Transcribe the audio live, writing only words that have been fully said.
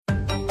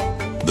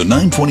The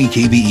 920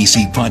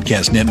 KVEC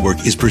Podcast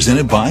Network is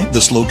presented by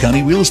the SLO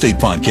County Real Estate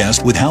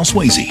Podcast with Hal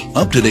Swayze.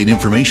 Up-to-date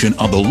information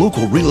on the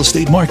local real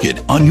estate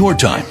market on your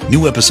time.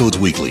 New episodes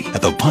weekly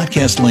at the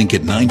podcast link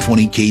at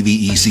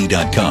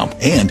 920kvec.com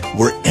and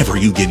wherever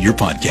you get your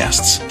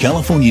podcasts.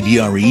 California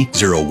DRE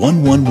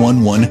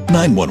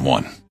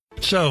 01111-911.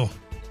 So,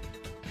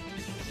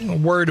 a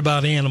word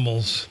about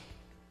animals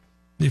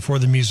before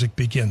the music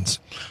begins.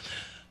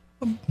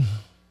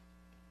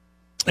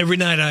 Every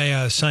night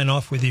I sign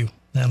off with you.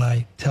 And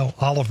I tell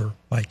Oliver,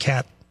 my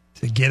cat,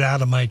 to get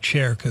out of my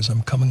chair because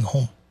I'm coming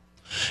home.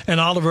 And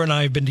Oliver and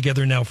I have been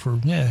together now for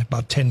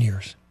about 10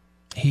 years.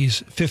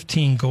 He's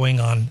 15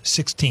 going on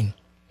 16.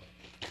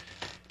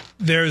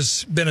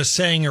 There's been a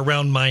saying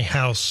around my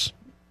house,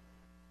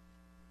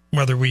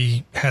 whether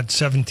we had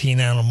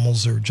 17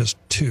 animals or just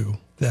 2,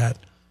 that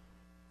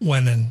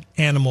when an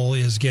animal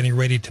is getting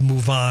ready to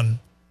move on,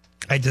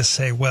 I just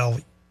say, well,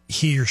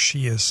 he or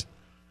she is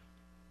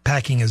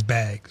packing his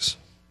bags.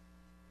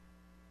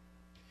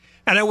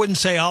 And I wouldn't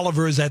say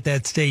Oliver is at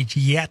that stage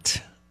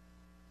yet,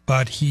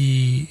 but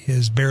he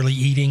is barely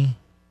eating.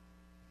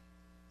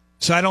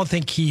 So I don't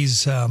think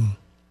he's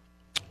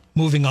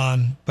moving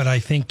on, but I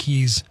think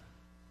he's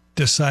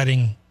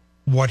deciding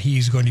what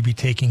he's going to be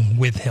taking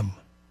with him.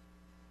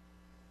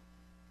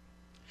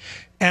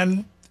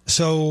 And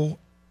so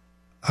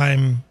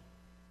I'm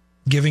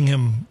giving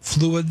him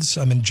fluids.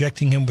 I'm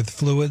injecting him with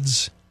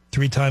fluids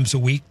 3 times a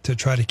week to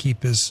try to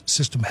keep his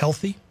system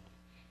healthy.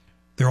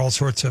 There are all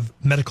sorts of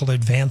medical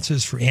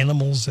advances for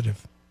animals that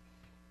have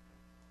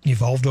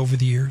evolved over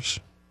the years.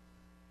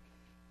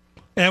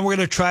 And we're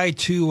going to try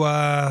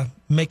to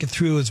make it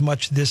through as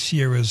much this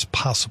year as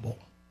possible.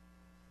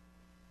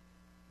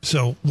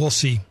 So we'll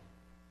see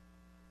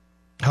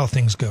how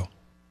things go.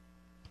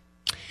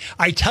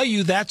 I tell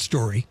you that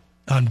story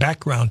on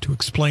background to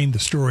explain the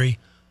story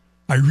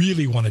I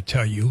really want to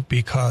tell you,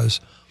 because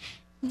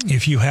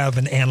if you have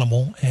an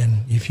animal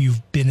and if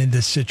you've been in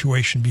this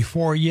situation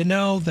before, you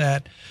know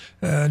that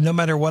no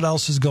matter what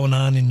else is going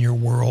on in your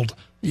world,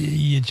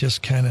 you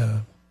just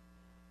you're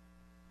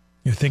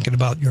thinking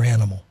about your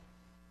animal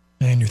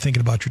and you're thinking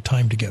about your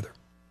time together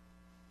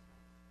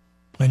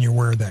and you're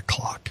aware of that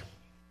clock.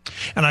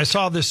 And I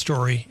saw this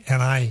story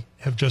and I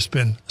have just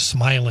been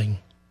smiling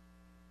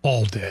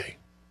all day.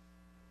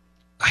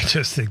 I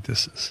just think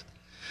this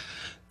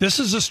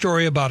is a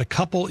story about a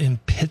couple in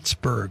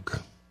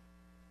Pittsburgh.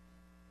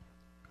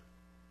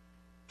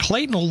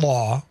 Clayton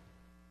Law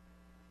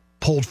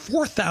pulled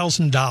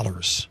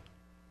 $4,000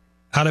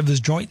 out of his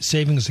joint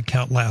savings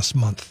account last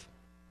month.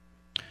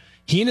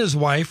 He and his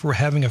wife were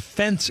having a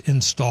fence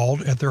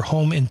installed at their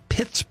home in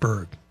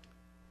Pittsburgh,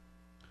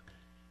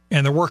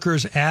 and the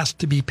workers asked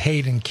to be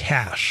paid in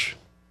cash.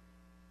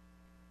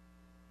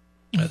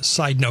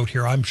 Side note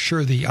here, I'm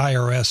sure the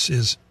IRS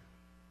is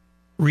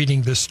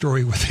reading this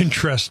story with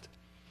interest,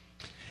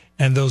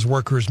 and those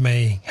workers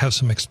may have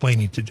some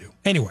explaining to do.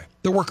 Anyway,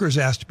 the workers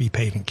asked to be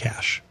paid in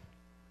cash.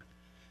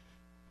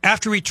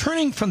 After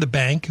returning from the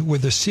bank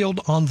with a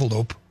sealed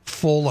envelope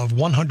full of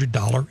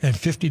 $100 and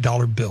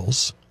 $50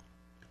 bills,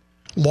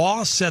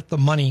 Law set the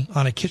money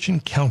on a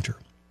kitchen counter,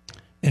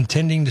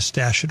 intending to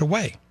stash it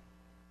away.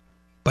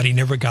 But he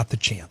never got the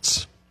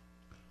chance.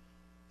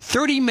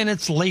 30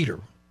 minutes later,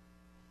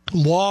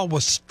 Law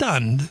was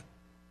stunned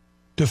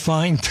to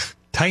find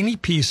tiny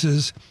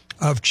pieces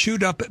of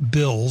chewed up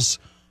bills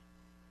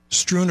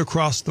strewn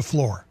across the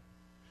floor.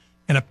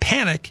 In a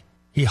panic,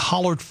 he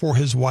hollered for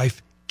his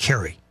wife,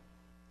 Carrie.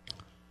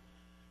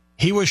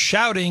 He was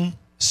shouting,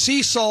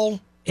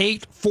 "Cecil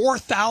ate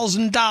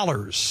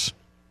 $4,000.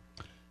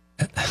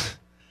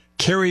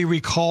 Carrie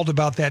recalled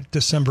about that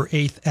December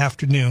 8th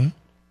afternoon.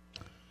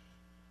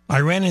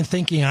 I ran in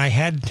thinking I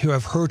had to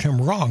have heard him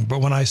wrong,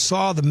 but when I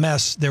saw the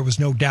mess, there was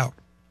no doubt.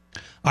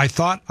 I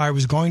thought I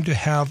was going to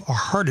have a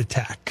heart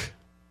attack.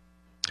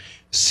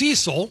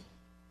 Cecil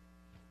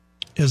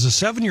is a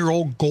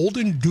 7-year-old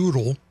golden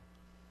doodle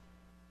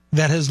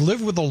that has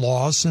lived with the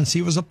Laws since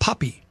he was a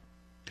puppy.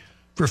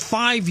 For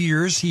 5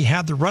 years, he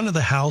had the run of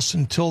the house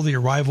until the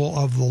arrival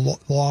of the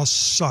Law's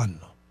son.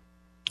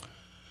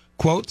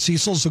 Quote,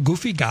 Cecil's a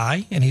goofy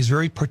guy, and he's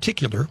very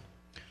particular.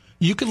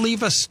 You could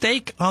leave a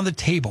steak on the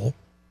table,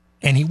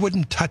 and he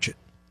wouldn't touch it,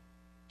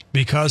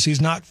 because he's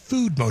not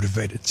food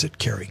motivated, said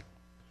Carrie.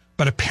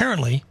 But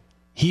apparently,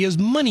 he is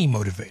money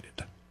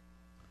motivated.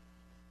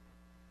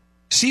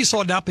 Cecil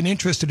had not been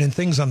interested in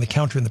things on the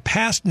counter in the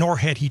past, nor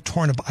had he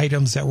torn up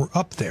items that were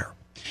up there.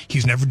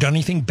 He's never done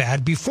anything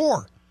bad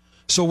before.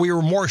 So we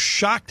were more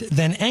shocked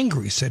than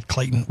angry, said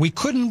Clayton. We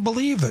couldn't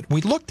believe it.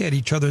 We looked at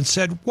each other and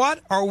said,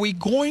 what are we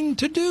going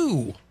to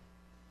do?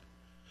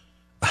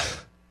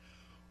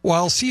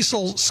 While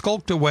Cecil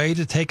skulked away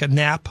to take a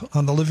nap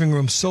on the living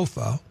room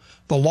sofa,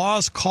 the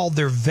Laws called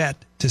their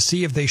vet to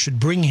see if they should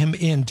bring him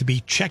in to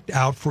be checked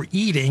out for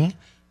eating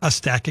a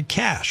stack of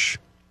cash.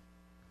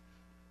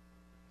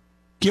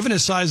 Given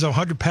his size of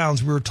 100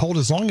 pounds, we were told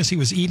as long as he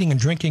was eating and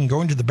drinking and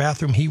going to the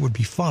bathroom, he would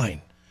be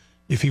fine.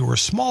 If he were a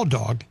small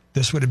dog,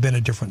 this would have been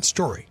a different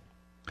story.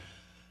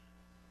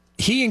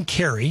 He and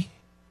Carrie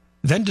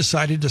then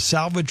decided to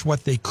salvage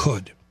what they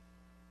could.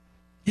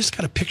 You just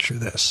got to picture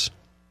this.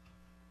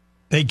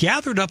 They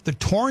gathered up the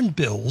torn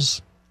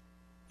bills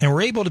and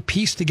were able to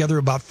piece together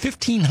about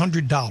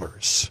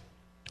 $1,500.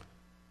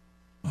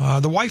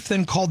 The wife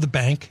then called the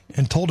bank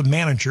and told a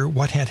manager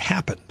what had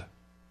happened.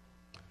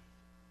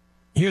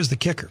 Here's the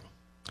kicker.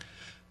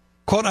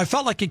 Quote, I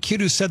felt like a kid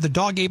who said the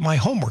dog ate my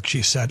homework,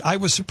 she said. I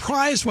was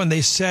surprised when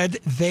they said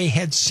they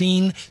had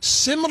seen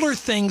similar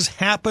things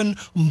happen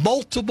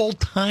multiple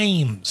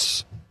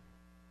times.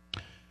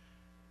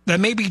 That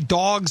maybe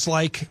dogs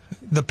like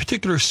the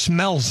particular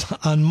smells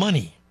on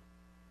money.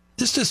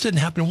 This just didn't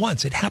happen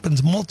once. It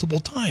happens multiple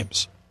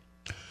times.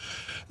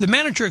 The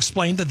manager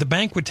explained that the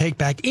bank would take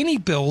back any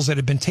bills that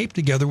had been taped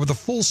together with a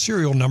full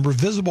serial number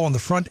visible on the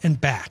front and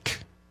back.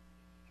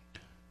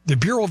 The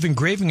Bureau of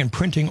Engraving and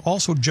Printing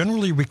also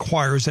generally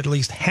requires that at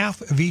least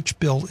half of each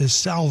bill is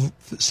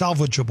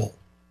salvageable.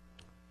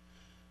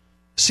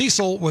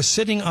 Cecil was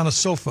sitting on a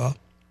sofa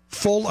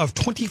full of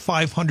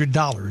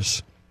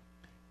 $2,500,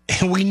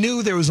 and we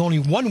knew there was only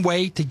one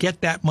way to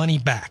get that money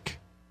back.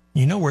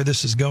 You know where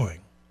this is going.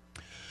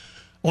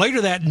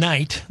 Later that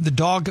night, the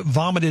dog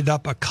vomited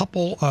up a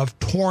couple of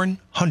torn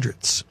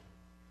hundreds.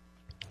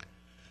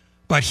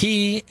 But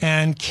he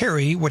and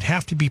Carrie would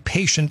have to be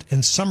patient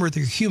and summer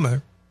their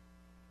humor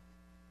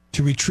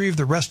to retrieve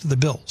the rest of the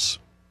bills.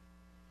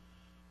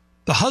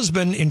 The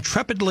husband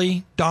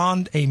intrepidly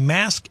donned a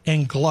mask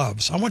and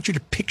gloves. I want you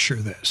to picture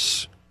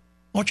this.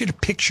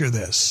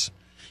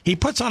 He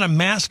puts on a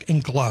mask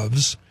and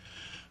gloves,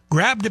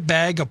 grabbed a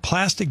bag of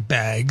plastic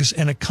bags,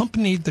 and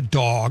accompanied the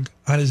dog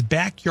on his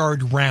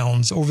backyard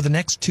rounds over the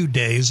next 2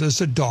 days as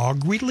the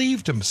dog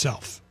relieved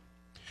himself.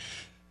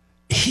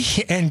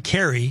 He and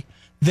Carrie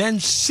then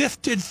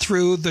sifted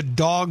through the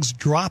dog's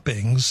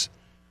droppings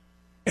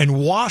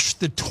and washed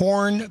the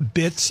torn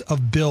bits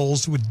of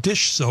bills with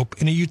dish soap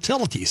in a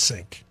utility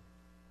sink.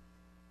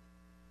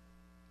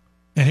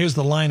 And here's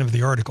the line of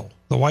the article.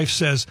 The wife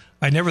says,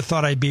 I never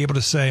thought I'd be able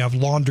to say I've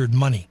laundered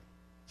money.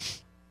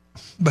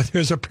 But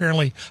there's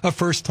apparently a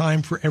first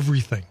time for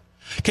everything.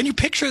 Can you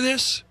picture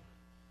this?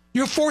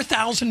 You have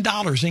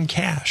 $4,000 in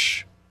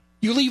cash.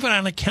 You leave it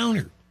on a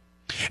counter.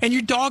 And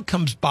your dog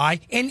comes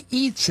by and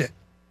eats it.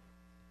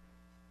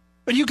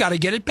 But you got to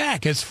get it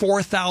back. It's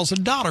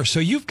 $4,000. So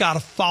you've got to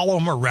follow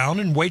him around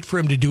and wait for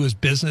him to do his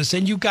business.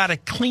 And you got to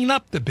clean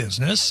up the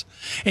business.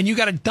 And you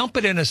got to dump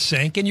it in a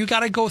sink. And you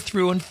got to go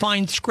through and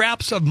find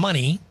scraps of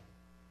money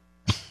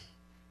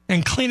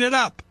and clean it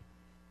up.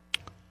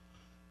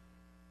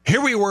 Here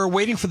we were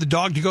waiting for the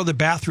dog to go to the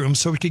bathroom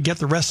so we could get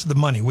the rest of the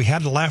money. We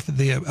had to laugh at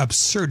the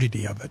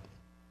absurdity of it.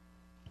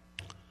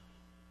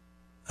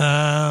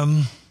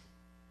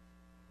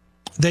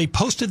 They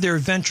posted their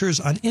adventures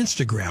on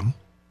Instagram.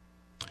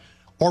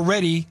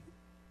 Already,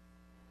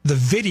 the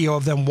video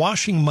of them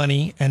washing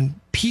money and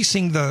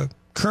piecing the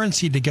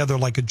currency together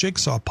like a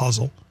jigsaw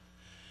puzzle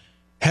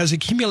has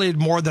accumulated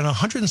more than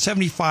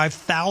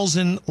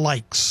 175,000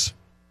 likes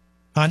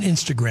on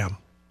Instagram.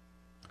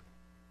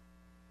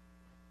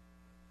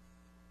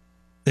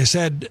 They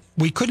said,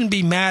 we couldn't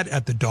be mad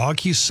at the dog.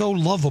 He's so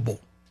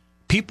lovable.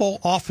 People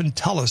often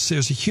tell us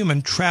there's a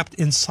human trapped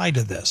inside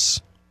of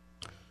this.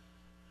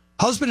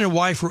 Husband and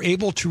wife were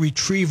able to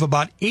retrieve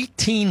about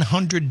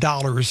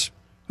 $1,800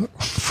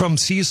 from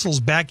Cecil's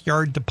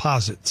backyard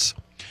deposits,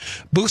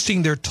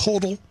 boosting their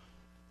total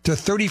to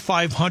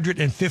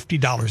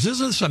 $3,550.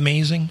 Isn't this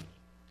amazing?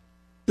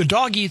 The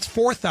dog eats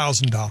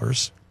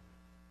 $4,000.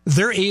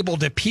 They're able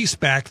to piece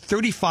back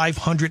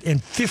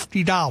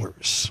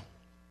 $3,550.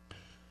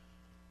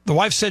 The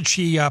wife said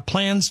she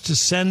plans to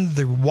send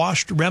the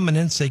washed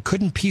remnants they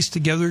couldn't piece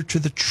together to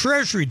the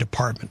Treasury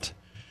Department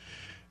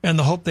in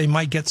the hope they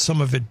might get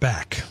some of it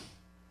back.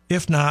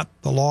 If not,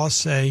 the laws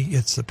say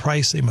it's the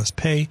price they must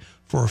pay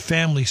for a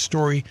family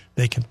story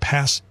they can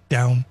pass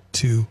down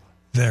to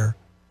their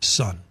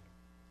son.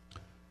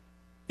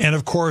 And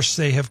of course,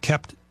 they have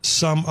kept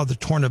some of the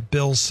torn up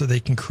bills so they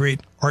can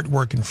create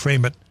artwork and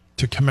frame it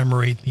to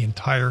commemorate the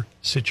entire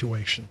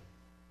situation.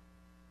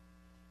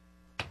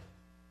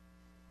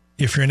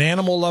 If you're an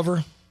animal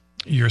lover,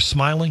 you're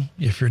smiling.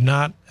 If you're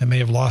not, I may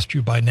have lost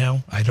you by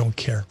now. I don't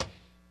care.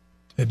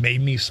 It made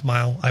me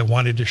smile. I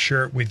wanted to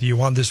share it with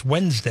you on this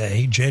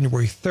Wednesday,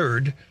 January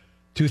 3rd,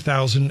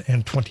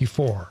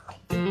 2024.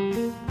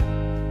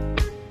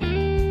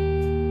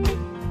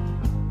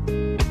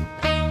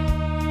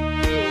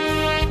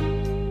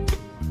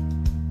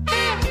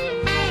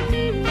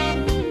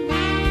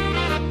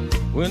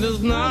 When it's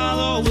not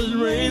always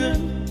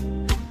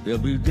raining, there'll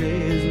be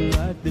days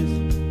like this.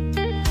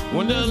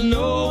 When there's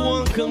no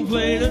one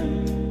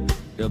complaining,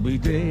 there'll be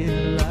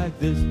days like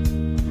this.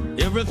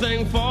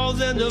 Everything falls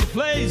into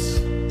place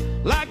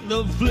like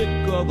the flick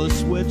of a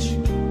switch.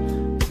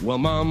 Well,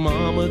 my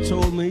mama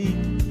told me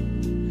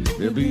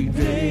there'll be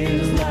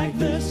days like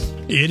this.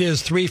 It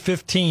is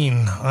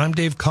 3:15. I'm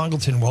Dave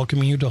Congleton,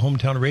 welcoming you to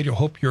Hometown Radio.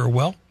 Hope you're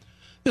well.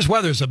 This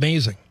weather is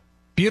amazing.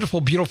 Beautiful,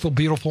 beautiful,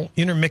 beautiful,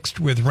 intermixed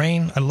with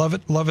rain. I love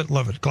it, love it,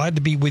 love it. Glad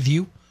to be with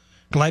you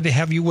Glad to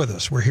have you with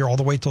us. We're here all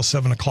the way till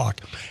 7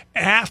 o'clock.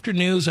 After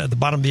news at the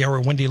bottom of the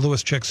hour, Wendy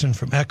Lewis checks in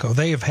from Echo.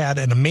 They have had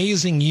an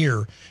amazing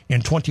year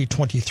in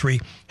 2023,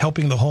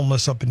 helping the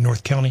homeless up in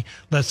North County.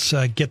 Let's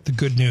get the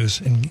good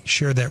news and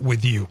share that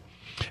with you.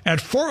 At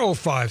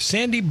 4:05,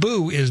 Sandy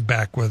Boo is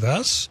back with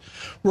us.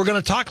 We're going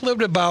to talk a little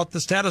bit about the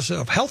status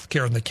of health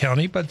care in the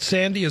county, but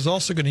Sandy is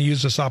also going to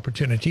use this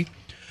opportunity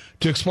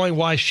to explain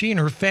why she and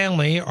her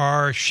family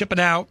are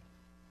shipping out,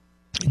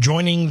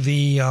 joining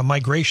the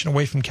migration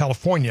away from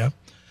California.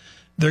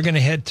 They're going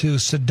to head to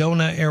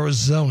Sedona,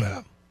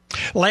 Arizona.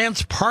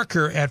 Lance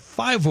Parker at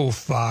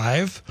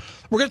 5:05.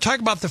 We're going to talk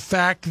about the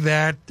fact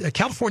that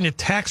California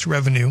tax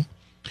revenue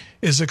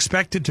is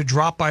expected to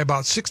drop by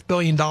about $6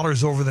 billion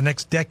over the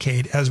next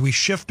decade as we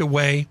shift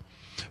away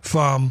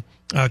from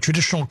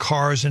traditional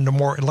cars into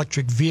more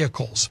electric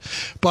vehicles.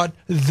 But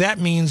that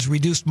means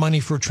reduced money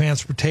for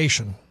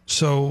transportation.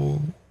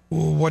 So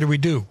what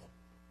do?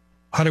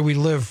 How do we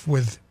live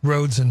with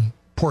roads in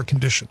poor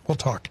condition? We'll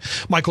talk.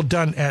 Michael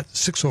Dunn at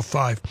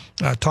 6:05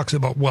 talks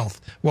about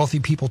wealth. Wealthy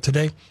people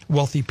today,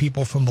 wealthy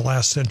people from the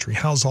last century.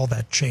 How's all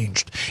that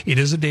changed? It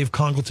is a Dave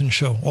Congleton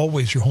show,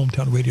 always your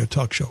hometown radio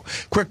talk show.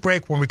 Quick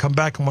break. When we come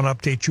back, I want to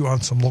update you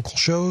on some local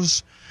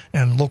shows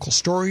and local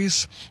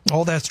stories.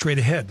 All that straight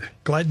ahead.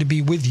 Glad to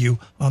be with you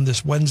on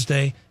this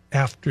Wednesday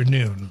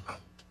afternoon.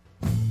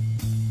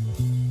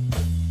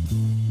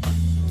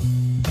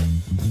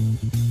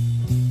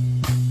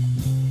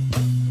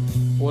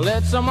 Well,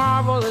 it's a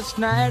marvelous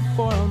night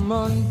for a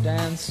moon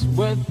dance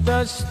with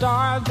the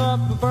stars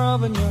up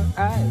above in your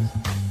eyes.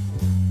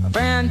 A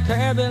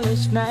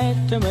fantabulous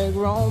night to make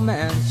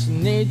romance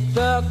neath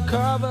the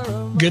cover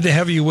of... Good to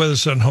have you with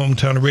us on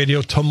Hometown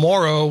Radio.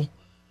 Tomorrow,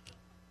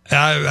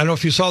 I don't know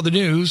if you saw the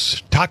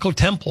news, Taco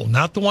Temple,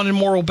 not the one in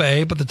Morro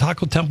Bay, but the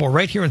Taco Temple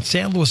right here in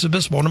San Luis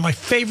Obispo, one of my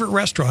favorite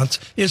restaurants,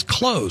 is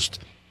closed.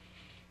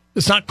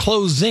 It's not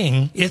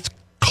closing, it's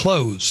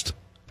closed.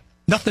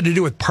 Nothing to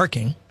do with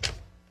parking.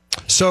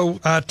 So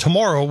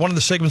tomorrow, one of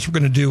the segments we're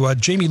going to do,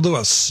 Jamie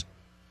Lewis,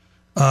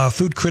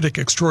 food critic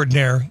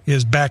extraordinaire,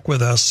 is back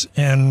with us,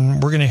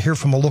 and we're going to hear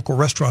from a local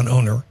restaurant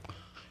owner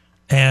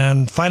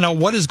and find out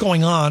what is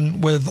going on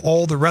with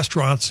all the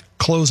restaurants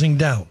closing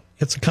down.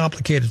 It's a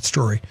complicated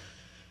story,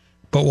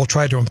 but we'll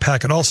try to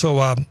unpack it.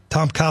 Also,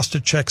 Tom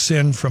Costa checks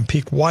in from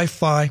Peak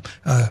Wi-Fi.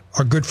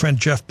 Our good friend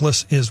Jeff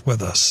Bliss is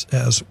with us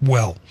as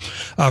well.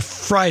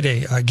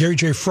 Friday, Gary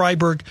J.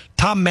 Freiberg,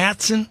 Tom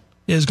Mattson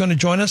is going to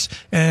join us,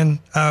 and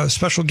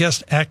special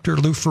guest actor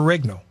Lou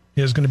Ferrigno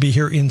is going to be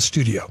here in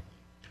studio.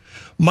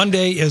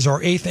 Monday is our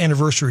 8th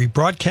anniversary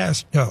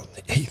broadcast. No,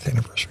 8th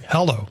anniversary.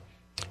 Hello.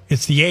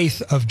 It's the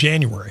 8th of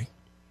January.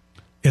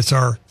 It's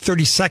our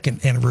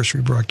 32nd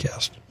anniversary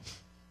broadcast.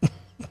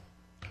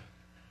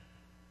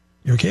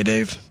 You okay,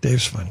 Dave?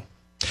 Dave's fine.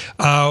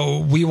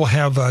 We will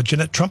have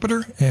Jeanette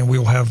Trumpeter, and we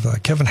will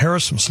have Kevin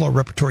Harris from Slow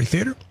Repertory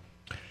Theater.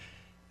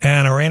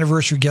 And our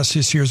anniversary guest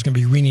this year is going to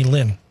be Renee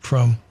Lynn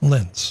from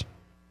Lynn's.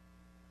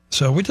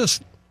 So we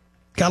just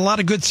got a lot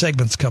of good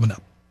segments coming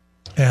up.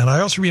 And I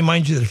also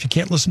remind you that if you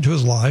can't listen to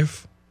us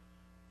live,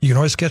 you can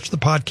always catch the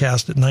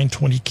podcast at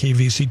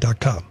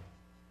 920kvc.com.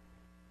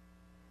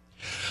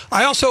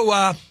 I also,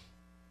 I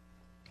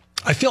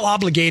feel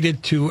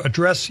obligated to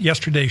address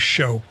yesterday's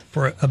show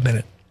for a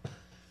minute.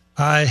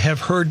 I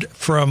have heard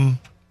from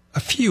a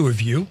few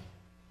of you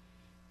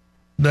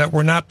that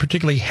were not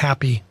particularly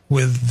happy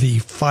with the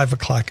 5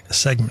 o'clock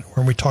segment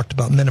where we talked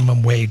about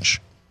minimum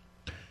wage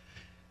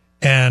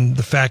and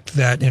the fact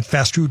that in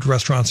fast food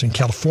restaurants in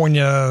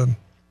California,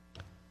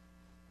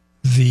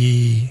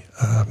 the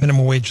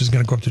minimum wage is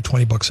going to go up to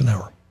 $20 an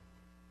hour.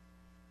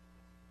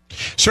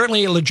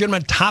 Certainly a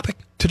legitimate topic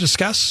to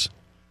discuss.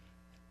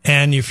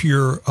 And if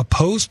you're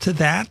opposed to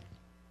that,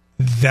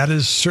 that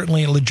is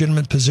certainly a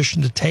legitimate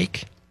position to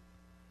take.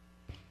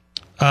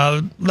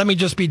 Let me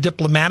just be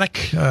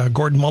diplomatic.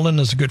 Gordon Mullen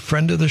is a good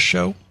friend of this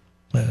show.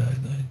 But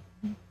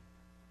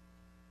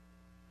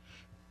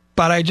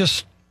I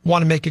just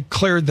want to make it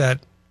clear that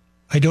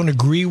I don't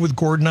agree with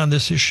Gordon on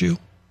this issue.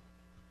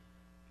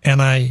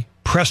 And I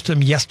pressed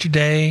him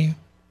yesterday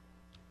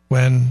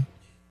when,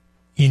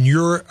 in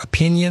your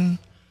opinion,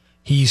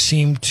 he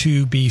seemed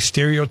to be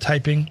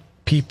stereotyping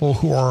people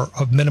who are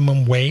of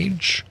minimum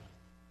wage.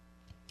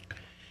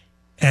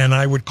 And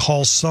I would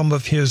call some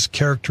of his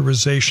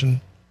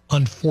characterization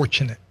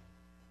unfortunate.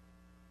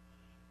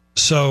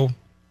 So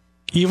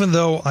even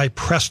though I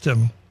pressed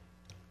him,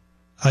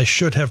 I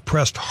should have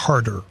pressed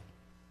harder.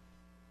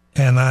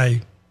 And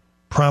I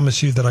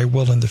promise you that I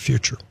will in the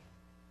future.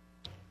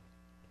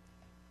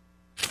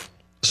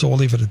 So we'll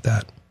leave it at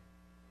that.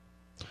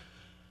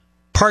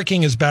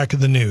 Parking is back in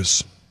the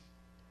news.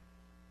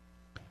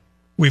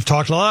 We've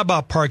talked a lot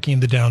about parking in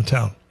the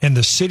downtown, and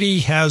the city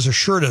has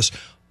assured us,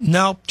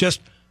 no,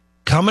 just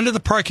come into the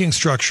parking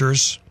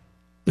structures.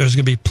 There's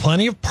going to be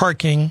plenty of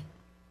parking,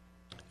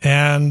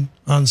 and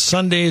on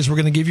Sundays, we're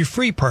going to give you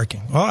free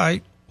parking. All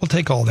right, we'll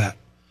take all that.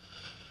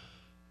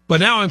 But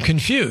now I'm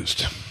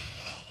confused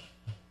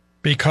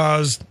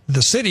because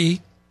the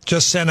city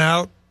just sent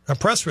out a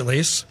press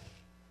release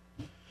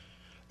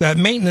that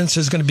maintenance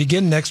is going to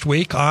begin next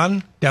week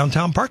on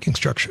downtown parking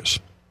structures.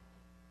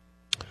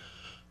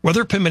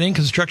 Weather permitting,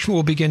 construction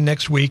will begin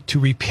next week to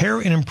repair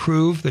and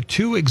improve the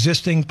 2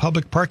 existing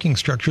public parking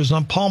structures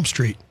on Palm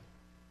Street.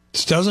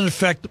 This doesn't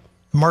affect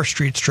Marsh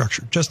Street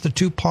structure, just the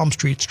 2 Palm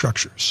Street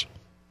structures.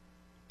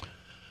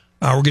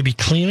 We're going to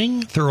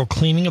be thorough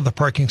cleaning of the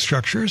parking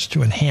structures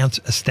to enhance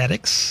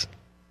aesthetics,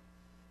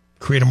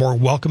 create a more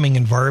welcoming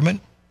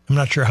environment. I'm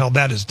not sure how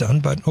that is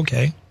done, but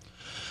okay.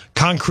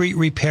 Concrete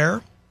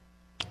repair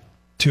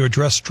to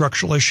address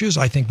structural issues.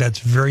 I think that's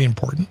very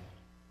important.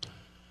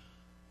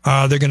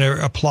 They're going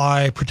to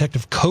apply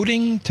protective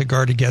coating to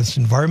guard against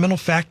environmental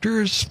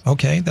factors.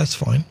 Okay, that's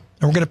fine.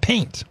 And we're going to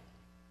paint.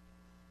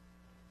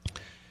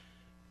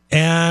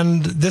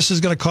 And this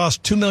is going to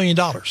cost $2 million.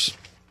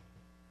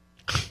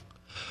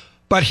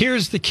 But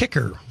here's the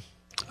kicker.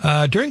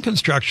 During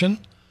construction,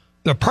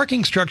 the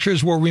parking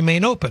structures will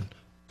remain open,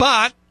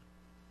 but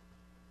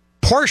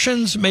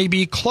portions may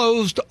be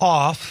closed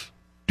off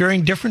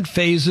during different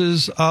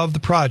phases of the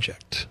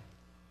project.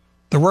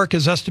 The work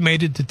is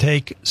estimated to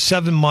take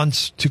 7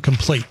 months to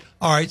complete.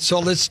 All right, so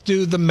let's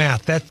do the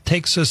math. That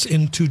takes us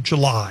into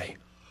July.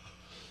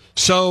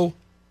 So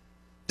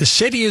the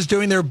city is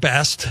doing their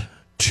best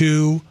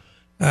to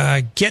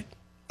get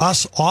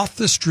us off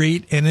the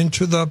street and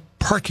into the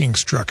parking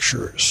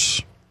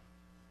structures.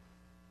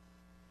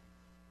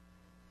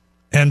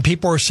 And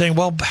people are saying,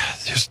 well,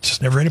 there's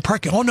just never any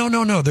parking. Oh,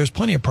 no, there's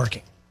plenty of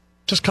parking.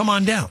 Just come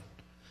on down.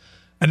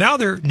 And now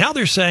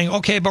they're saying,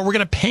 okay, but we're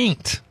going to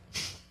paint.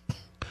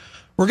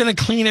 We're going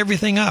to clean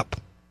everything up.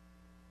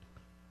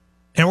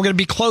 And we're going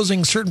to be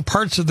closing certain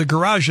parts of the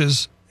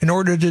garages in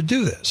order to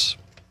do this.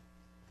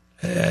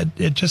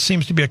 It just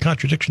seems to be a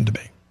contradiction to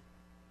me.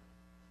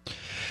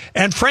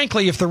 And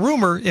frankly, if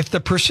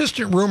the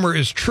persistent rumor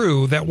is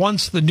true that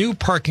once the new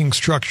parking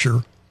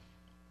structure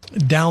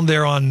down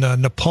there on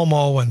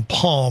Napomo and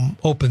Palm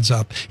opens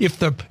up, if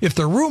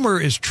the rumor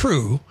is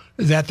true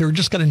that they're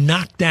just going to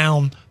knock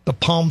down the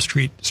Palm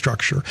Street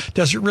structure,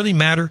 does it really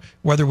matter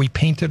whether we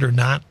paint it or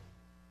not?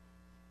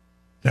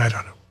 I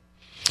don't know.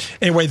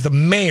 Anyway, the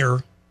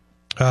mayor,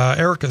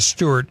 Erica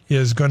Stewart,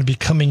 is going to be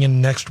coming in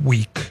next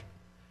week,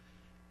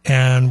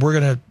 and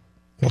we'll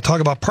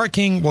talk about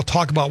parking. We'll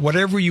talk about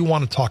whatever you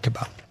want to talk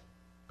about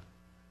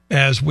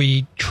as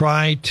we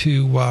try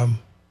to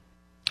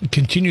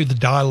continue the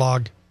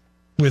dialogue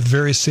with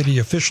various city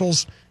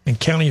officials and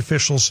county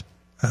officials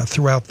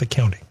throughout the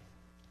county.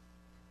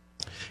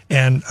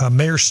 And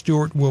Mayor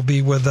Stewart will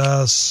be with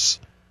us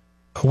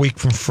a week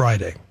from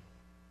Friday.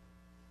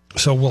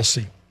 So we'll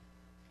see.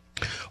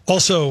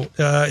 Also,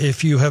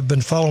 if you have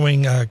been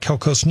following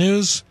Calcoast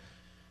News,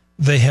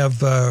 they have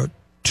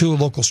 2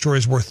 local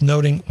stories worth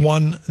noting.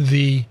 One,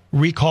 the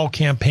recall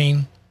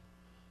campaign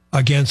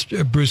against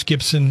Bruce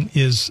Gibson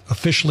is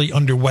officially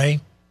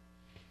underway.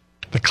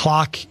 The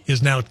clock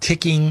is now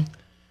ticking,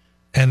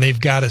 and they've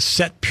got a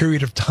set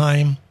period of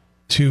time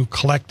to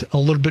collect a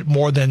little bit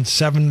more than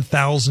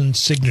 7,000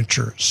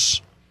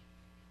 signatures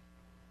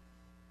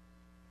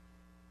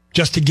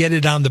just to get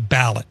it on the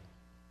ballot.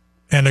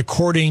 And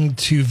according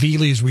to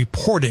Veely's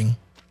reporting,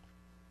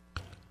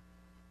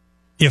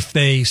 if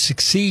they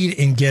succeed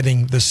in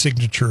getting the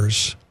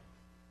signatures,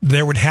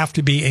 there would have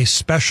to be a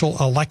special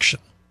election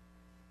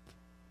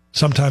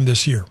sometime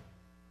this year.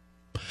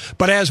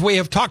 But as we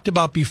have talked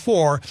about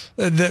before,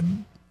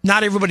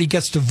 not everybody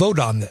gets to vote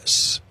on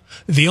this.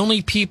 The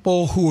only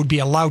people who would be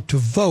allowed to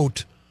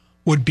vote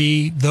would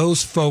be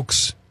those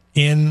folks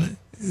in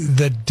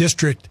the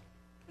district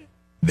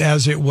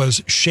as it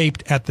was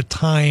shaped at the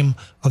time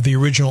of the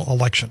original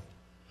election.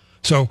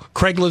 So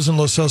Craig lives in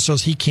Los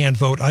Osos. He can't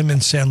vote. I'm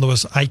in San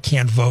Luis. I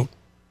can't vote.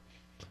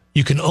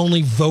 You can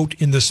only vote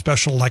in the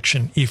special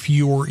election if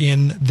you were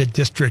in the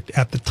district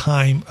at the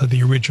time of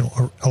the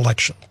original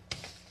election.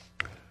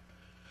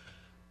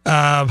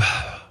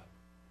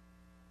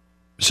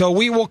 So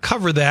we will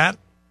cover that.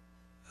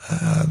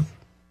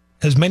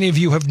 As many of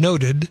you have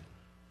noted,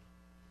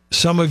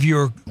 some of you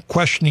are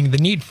questioning the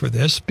need for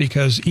this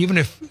because even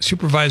if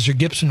Supervisor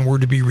Gibson were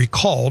to be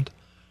recalled,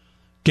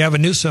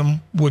 Gavin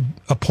Newsom would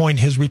appoint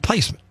his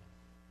replacement.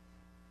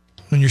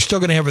 And you're still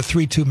going to have a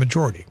 3-2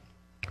 majority.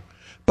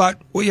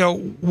 But,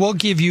 we'll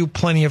give you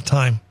plenty of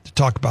time to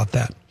talk about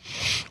that.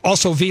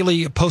 Also,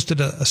 Veely posted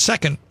a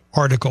second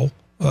article,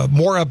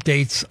 more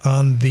updates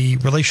on the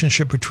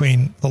relationship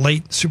between the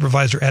late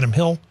Supervisor Adam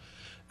Hill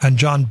and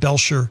John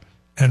Belcher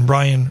and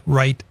Ryan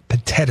Wright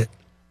Pettit,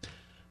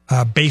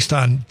 based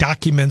on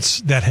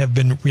documents that have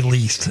been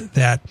released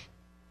that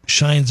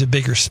shines a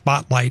bigger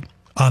spotlight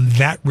on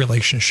that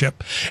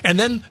relationship. And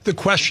then the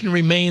question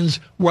remains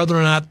whether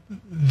or not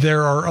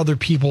there are other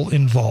people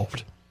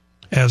involved.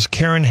 As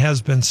Karen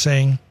has been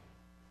saying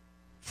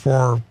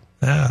for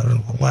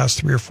the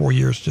last 3 or 4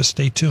 years, just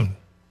stay tuned.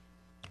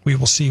 We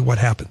will see what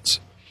happens.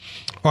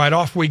 All right,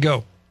 off we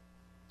go.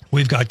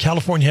 We've got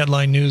California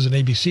Headline News and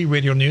ABC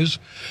Radio News.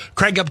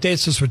 Craig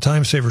updates us with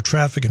time saver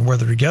traffic and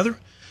weather together.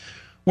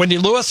 Wendy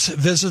Lewis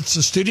visits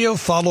the studio,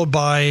 followed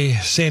by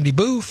Sandy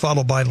Boo,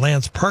 followed by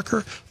Lance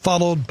Parker,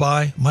 followed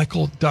by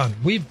Michael Dunn.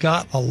 We've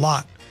got a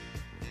lot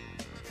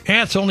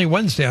And it's only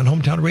Wednesday on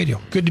Hometown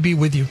Radio. Good to be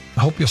with you.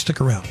 I hope you'll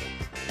stick around.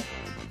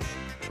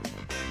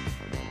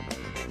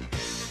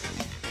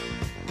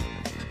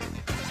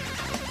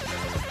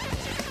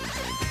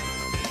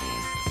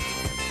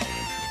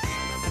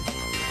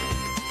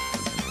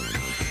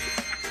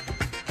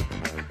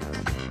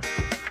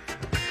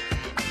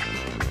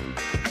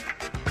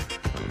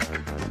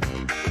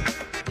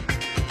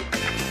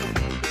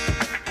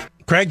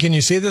 Craig, can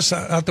you see this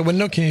out the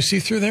window? Can you see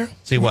through there?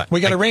 See what? We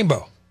got a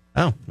rainbow.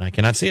 Oh, I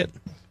cannot see it.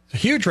 It's a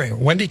huge rainbow.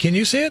 Wendy, can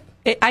you see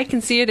it? I can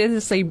see it. It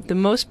is the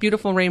most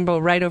beautiful rainbow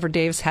right over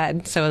Dave's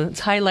head. So it's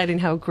highlighting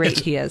how great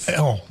he is.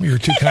 Oh, you're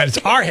too kind. It's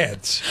our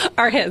heads.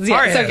 Our heads,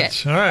 yes. Our Okay.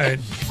 heads. All right.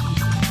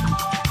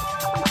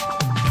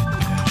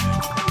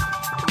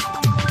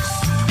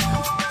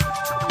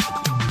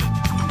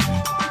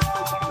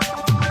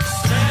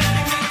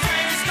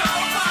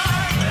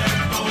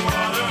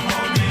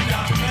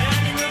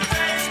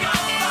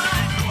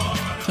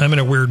 I'm in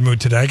a weird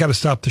mood today. I got to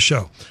stop the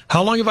show.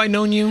 How long have I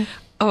known you?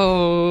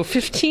 Oh,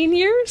 15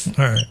 years?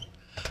 All right.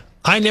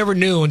 I never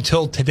knew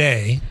until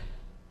today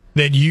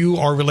that you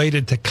are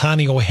related to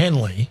Connie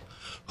O'Henley,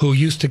 who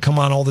used to come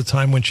on all the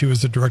time when she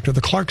was the director of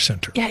the Clark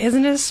Center. Yeah,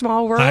 isn't it a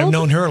small world? I've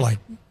known her like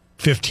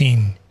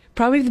 15,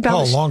 probably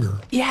about longer.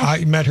 Yeah.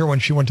 I met her when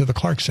she went to the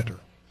Clark Center.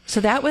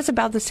 So that was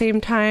about the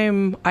same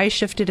time I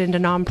shifted into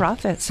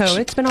nonprofit. So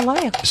it's been a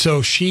while.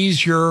 So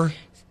she's your...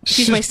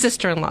 She's my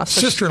sister-in-law.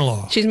 So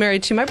sister-in-law. She's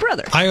married to my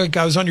brother. I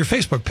was on your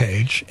Facebook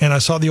page, and I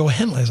saw the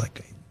O'Henley. I was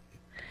like...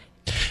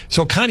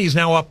 So Connie's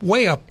now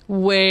way up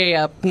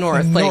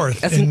north.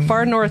 North. Like, as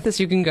far north as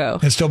you can go.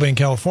 And still be in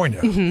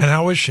California. Mm-hmm. And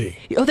how is she?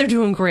 Oh, they're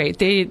doing great.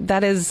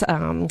 That is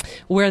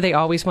where they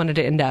always wanted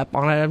to end up,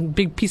 on a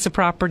big piece of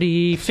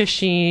property,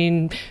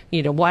 fishing,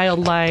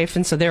 wildlife,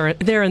 and so they're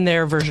in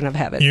their version of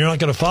heaven. You're not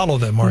going to follow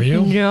them, are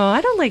you? No, I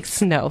don't like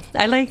snow.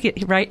 I like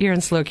it right here in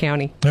SLO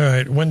County. All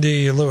right.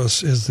 Wendy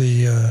Lewis is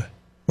the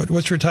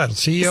what's your title?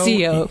 CEO?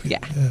 CEO, yeah.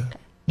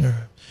 All right.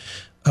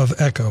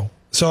 Of Echo.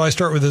 So I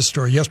start with this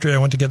story. Yesterday, I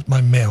went to get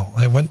my mail.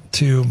 I went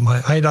to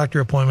my eye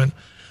doctor appointment,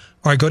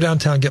 or I go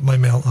downtown and get my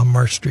mail on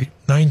Marsh Street,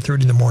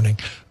 9:30 in the morning.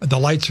 The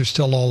lights are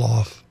still all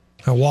off.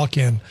 I walk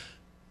in,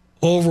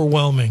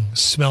 overwhelming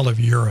smell of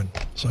urine.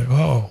 It's like,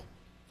 oh.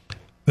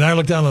 Then I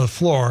look down on the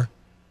floor,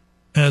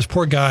 and this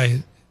poor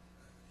guy,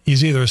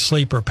 he's either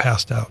asleep or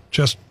passed out.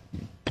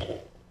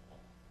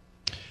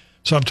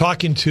 So I'm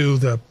talking to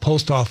the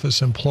post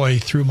office employee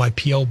through my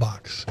P.O.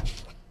 box.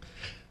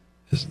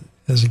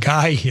 There's a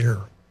guy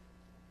here.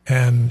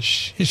 And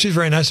she's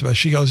very nice about it.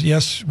 She goes,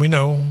 yes, we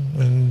know,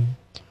 and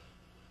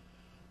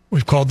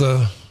we've called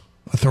the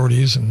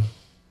authorities, and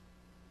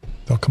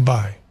they'll come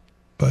by.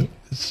 But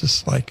it's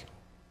just like,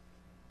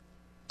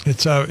 the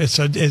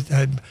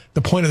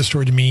point of the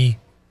story to me,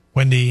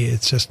 Wendy,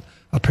 it's just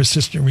a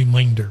persistent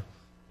reminder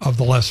of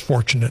the less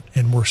fortunate,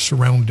 and we're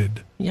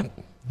surrounded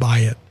by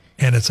it,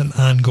 and it's an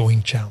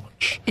ongoing challenge.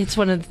 It's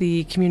one of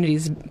the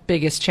community's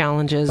biggest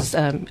challenges,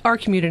 our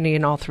community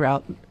and all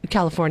throughout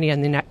California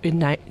and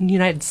the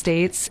United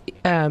States.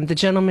 The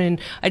gentleman,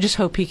 I just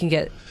hope he can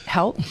get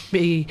help,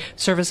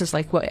 services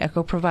like what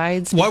Echo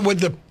provides. What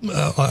would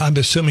I'm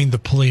assuming the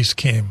police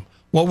came.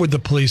 What would the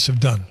police have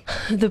done?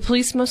 The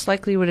police most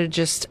likely would have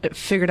just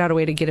figured out a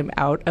way to get him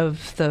out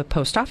of the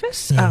post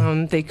office.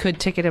 Yeah. They could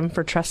ticket him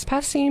for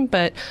trespassing,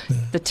 but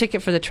the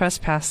ticket for the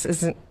trespass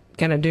isn't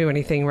going to do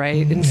anything,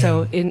 right? And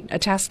so in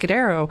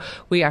Atascadero,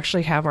 we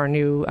actually have our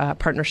new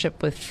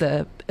partnership with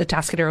the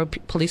Atascadero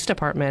Police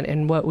Department,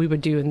 and what we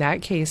would do in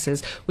that case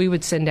is we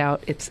would send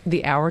out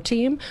the our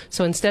team.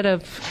 So instead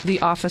of the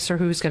officer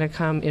who's going to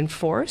come in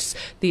force,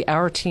 the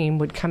our team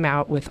would come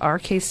out with our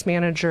case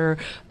manager,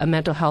 a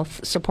mental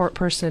health support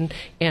person,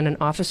 and an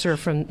officer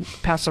from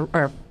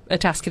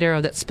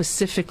Atascadero that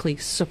specifically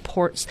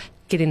supports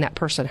getting that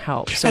person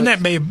help. So and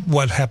that may have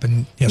what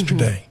happened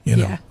yesterday.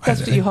 Yeah,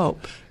 that's what you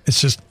hope.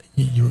 It's just,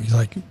 you're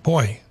like,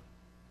 boy,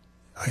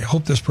 I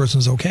hope this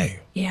person's okay.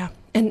 Yeah.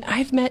 And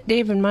I've met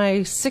Dave in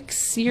my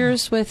 6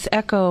 years with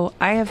Echo.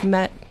 I have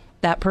met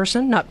that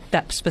person, not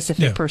that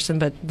specific person,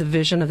 but the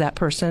vision of that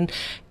person,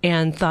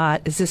 and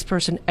thought, is this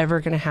person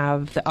ever going to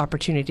have the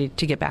opportunity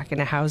to get back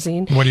into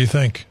housing? What do you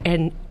think?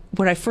 And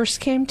when I first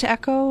came to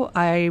Echo,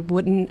 I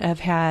wouldn't have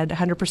had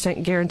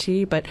 100%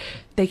 guarantee, but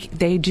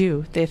they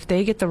do. If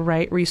they get the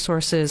right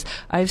resources,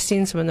 I've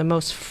seen some of the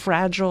most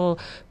fragile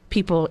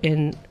people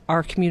in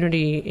our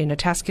community in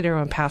Atascadero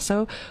and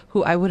Paso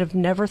who I would have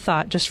never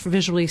thought, just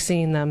visually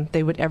seeing them,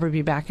 they would ever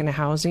be back into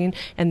housing.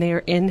 And they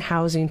are in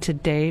housing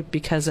today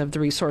because of the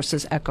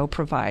resources Echo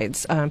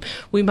provides.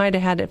 We might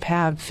have had to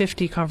have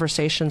 50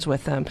 conversations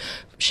with them,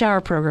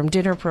 shower program,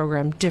 dinner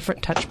program,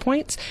 different touch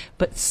points,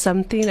 but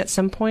something at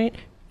some point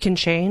can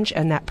change,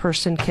 and that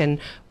person can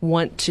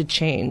want to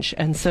change.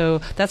 And so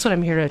that's what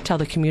I'm here to tell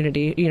the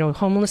community.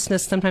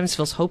 Homelessness sometimes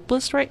feels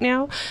hopeless right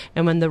now,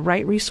 and when the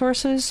right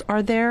resources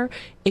are there,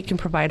 it can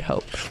provide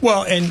hope.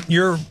 Well, and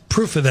you're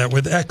proof of that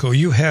with ECHO.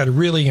 You had a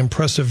really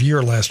impressive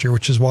year last year,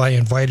 which is why I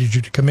invited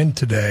you to come in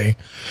today.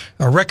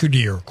 A record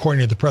year,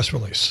 according to the press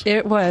release.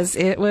 It was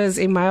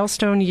a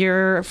milestone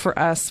year for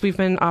us. We've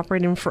been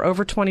operating for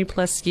over 20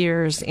 plus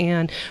years,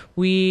 and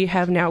we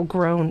have now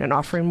grown and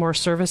offering more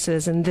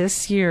services. And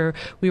this year,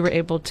 we were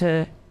able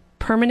to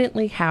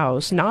permanently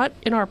house, not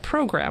in our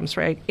programs,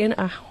 right, in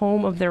a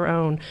home of their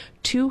own.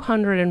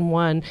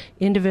 201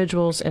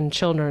 individuals and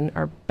children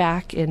are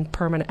back in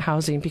permanent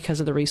housing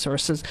because of the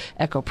resources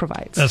ECHO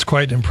provides. That's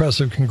quite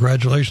impressive.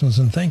 Congratulations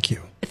and thank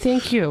you.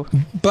 Thank you.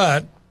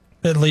 But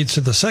it leads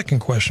to the second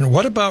question.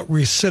 What about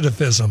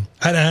recidivism?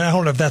 I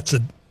don't know if that's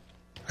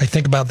I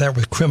think about that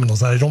with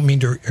criminals. I don't mean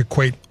to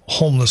equate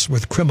homeless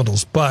with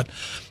criminals, but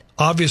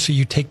obviously,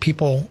 you take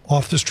people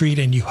off the street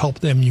and you help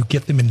them, you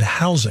get them into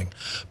housing.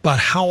 But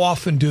how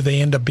often do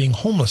they end up being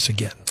homeless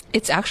again?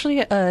 It's actually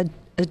a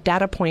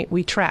data point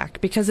we track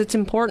because it's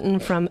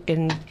important from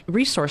a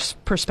resource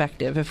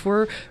perspective. If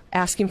we're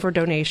asking for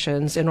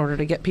donations in order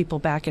to get people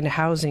back into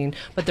housing,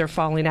 but they're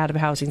falling out of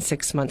housing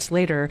 6 months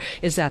later,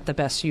 is that the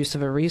best use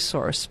of a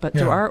resource? But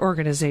through our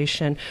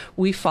organization,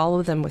 we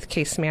follow them with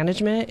case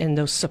management and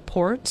those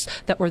supports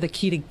that were the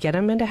key to get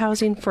them into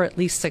housing for at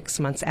least 6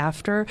 months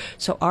after.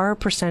 So our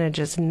percentage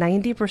is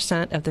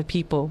 90% of the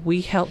people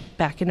we help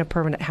back into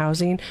permanent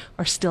housing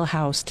are still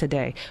housed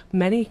today.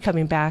 Many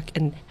coming back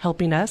and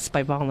helping us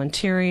by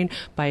volunteering,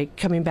 by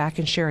coming back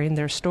and sharing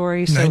their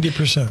stories. So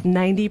 90%.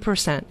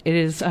 90%. It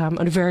is a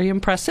very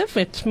impressive.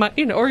 It's my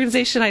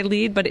organization I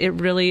lead, but it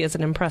really is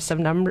an impressive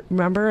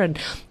number. And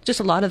just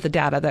a lot of the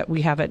data that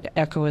we have at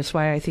ECHO is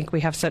why I think we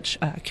have such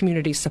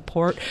community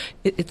support.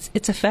 It's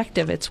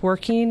effective. It's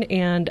working,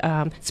 and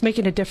it's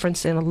making a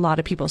difference in a lot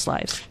of people's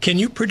lives. Can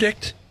you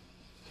predict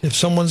if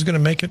someone's going to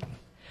make it?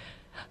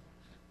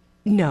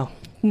 No.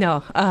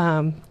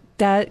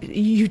 That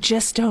you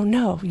just don't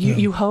know.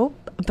 You hope.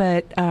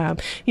 But,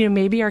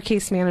 maybe our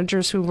case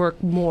managers who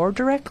work more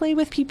directly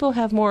with people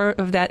have more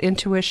of that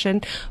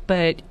intuition,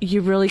 but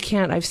you really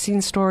can't. I've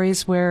seen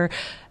stories where,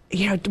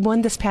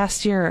 one this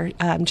past year,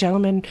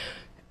 gentleman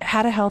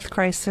had a health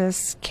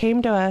crisis,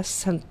 came to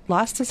us and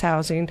lost his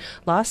housing,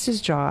 lost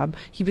his job.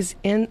 He was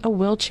in a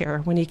wheelchair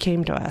when he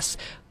came to us,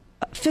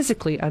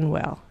 physically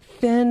unwell,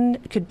 thin,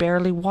 could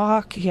barely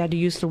walk. He had to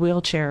use the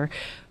wheelchair.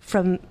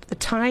 From the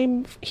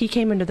time he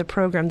came into the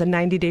program, the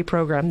 90-day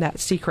program,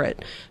 that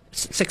secret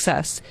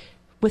success,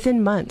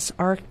 within months,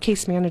 our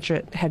case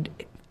manager had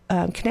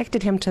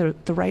connected him to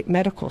the right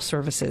medical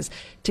services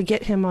to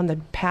get him on the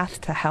path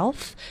to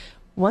health.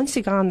 Once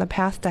he got on the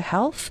path to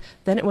health,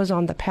 then it was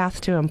on the path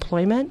to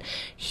employment.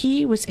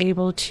 He was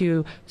able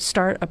to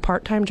start a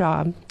part-time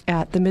job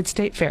at the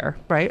Mid-State Fair,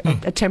 right?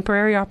 A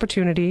temporary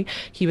opportunity.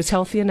 He was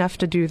healthy enough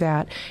to do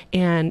that.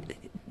 And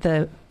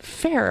the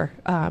fair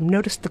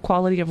noticed the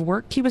quality of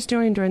work he was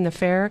doing during the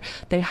fair.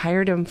 They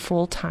hired him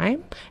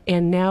full-time,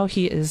 and now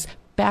he is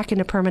back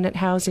into permanent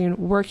housing,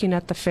 working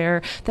at the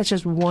fair. That's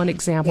just one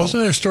example.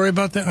 Wasn't there a story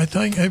about that? I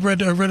think I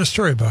read a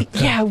story about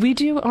that. Yeah, we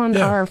do on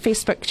our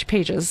Facebook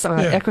pages,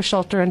 Echo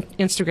Shelter and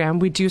Instagram.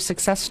 We do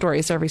success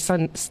stories every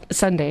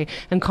Sunday,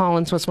 and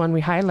Collins was one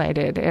we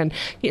highlighted. And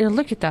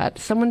look at that.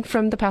 Someone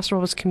from the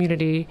Pastoral West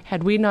community,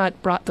 had we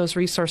not brought those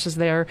resources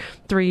there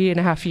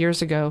 3.5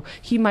 years ago,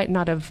 he might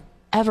not have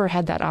ever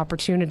had that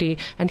opportunity,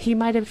 and he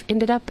might have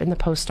ended up in the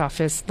post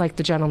office like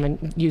the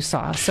gentleman you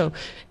saw. So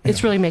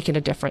it's really making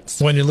a difference.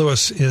 Wendy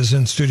Lewis is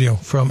in studio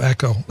from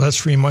ECHO.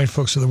 Let's remind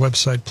folks of the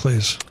website,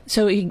 please.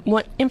 So you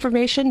want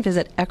information,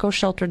 visit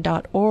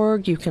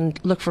echoshelter.org. You can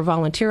look for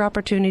volunteer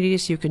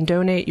opportunities. You can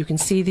donate. You can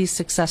see these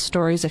success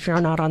stories if you're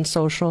not on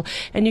social.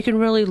 And you can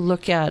really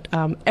look at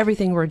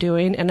everything we're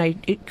doing, and I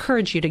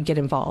encourage you to get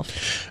involved.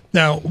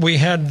 Now, we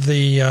had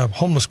the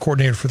homeless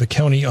coordinator for the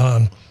county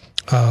on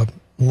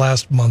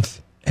last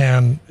month,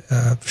 and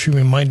she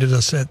reminded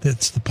us that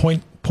it's the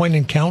point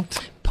and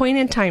count. Point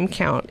in time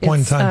count. Point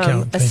in time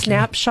count. A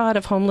snapshot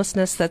of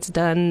homelessness that's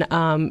done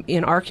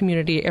in our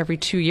community every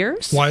 2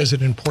 years. Why is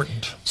it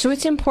important? So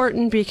it's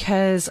important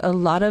because a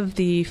lot of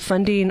the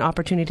funding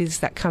opportunities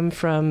that come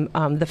from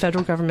the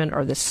federal government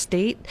or the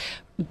state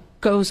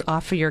goes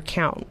off of your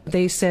count.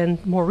 They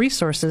send more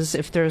resources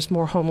if there's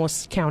more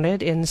homeless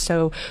counted, and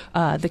so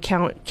the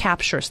count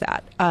captures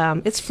that.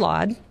 It's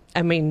flawed.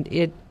 I mean,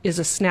 it is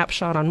a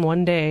snapshot on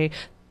one day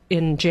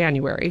in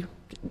January.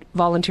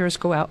 Volunteers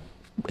go out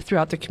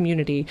throughout the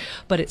community,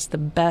 but it's the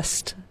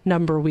best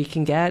number we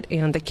can get,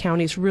 and the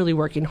county's really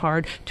working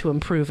hard to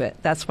improve it.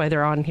 That's why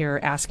they're on here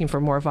asking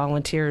for more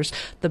volunteers.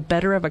 The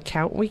better of a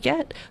count we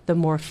get, the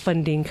more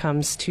funding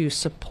comes to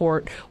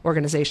support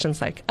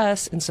organizations like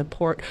us and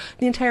support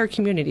the entire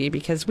community,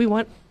 because we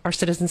want our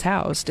citizens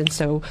housed, and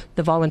so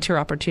the volunteer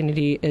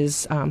opportunity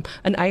is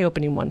an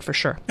eye-opening one for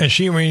sure. And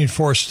she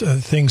reinforced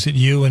things that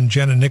you and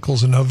Jenna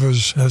Nichols and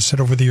others have said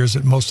over the years,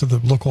 that most of the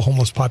local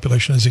homeless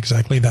population is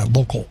exactly that,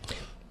 local.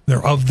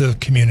 They're of the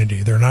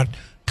community. They're not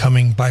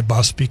coming by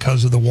bus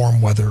because of the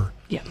warm weather.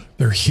 Yeah.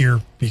 They're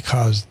here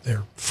because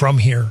they're from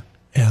here,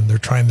 and they're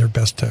trying their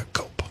best to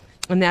cope.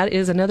 And that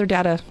is another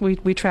data.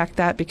 We track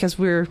that because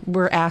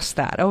we're asked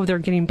that. Oh, they're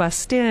getting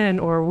bussed in,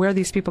 or where are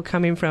these people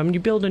coming from? You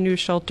build a new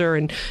shelter,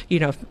 and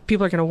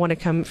people are going to want to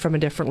come from a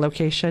different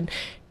location.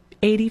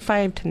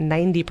 85 to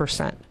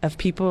 90% of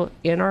people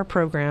in our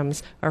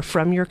programs are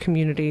from your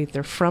community.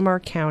 They're from our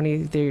county.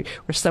 They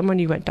were someone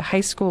you went to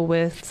high school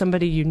with,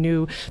 somebody you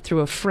knew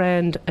through a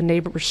friend, a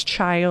neighbor's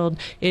child.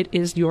 It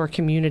is your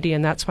community,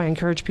 and that's why I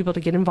encourage people to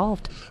get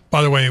involved.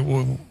 By the way,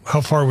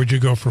 how far would you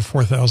go for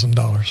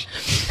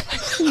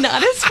 $4,000?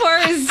 Not as far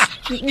as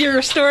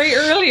your story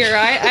earlier.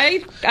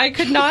 I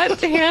could not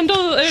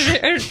handle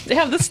or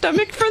have the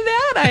stomach for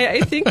that.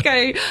 I think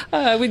I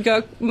would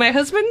go, my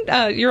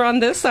husband, you're on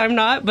this, I'm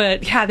not, but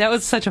yeah, that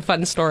was such a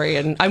fun story,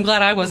 and I'm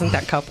glad I wasn't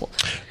that couple.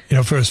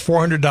 If it was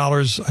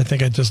 $400, I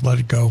think I'd just let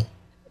it go,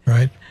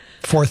 right?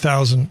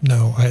 $4,000,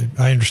 no,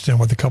 I understand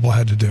what the couple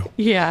had to do.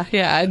 Yeah,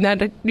 and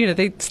that,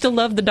 they still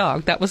love the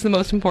dog. That was the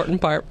most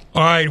important part.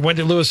 All right,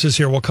 Wendy Lewis is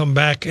here. We'll come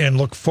back and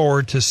look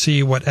forward to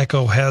see what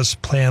Echo has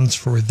plans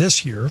for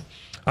this year.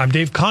 I'm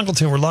Dave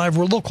Congleton. We're live,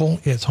 we're local.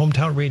 It's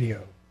Hometown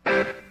Radio.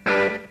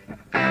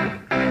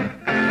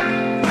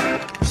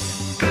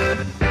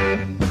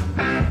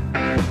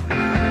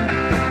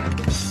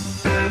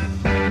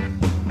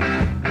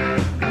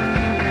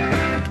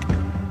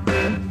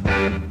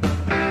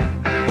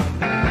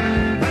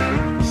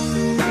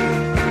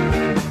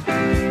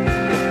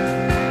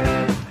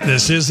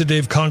 This is the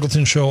Dave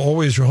Congleton Show,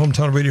 always your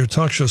hometown radio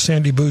talk show.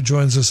 Sandy Boo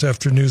joins us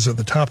after news at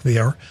the top of the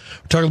hour.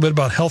 We're talking a bit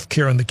about health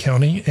care in the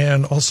county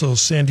and also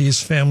Sandy's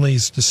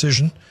family's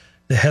decision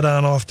to head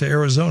on off to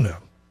Arizona.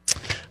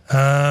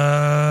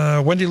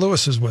 Wendy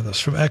Lewis is with us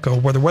from Echo,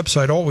 where the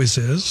website always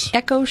is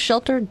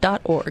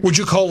echoshelter.org. Would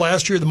you call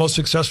last year the most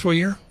successful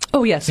year?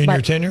 Oh, yes. In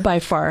your tenure? By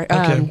far.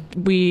 Okay.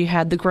 We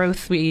had the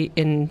growth.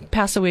 In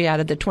Paso, we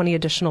added the 20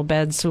 additional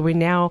beds. So we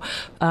now,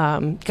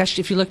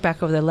 if you look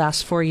back over the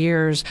last 4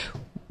 years,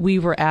 we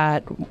were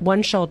at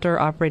one shelter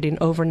operating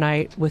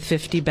overnight with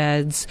 50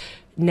 beds.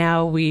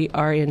 Now we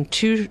are in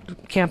 2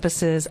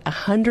 campuses,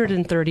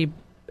 130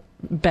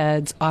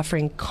 beds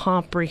offering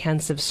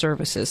comprehensive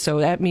services. So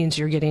that means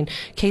you're getting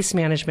case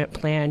management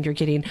plan, you're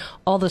getting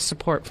all the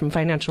support from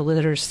financial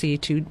literacy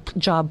to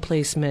job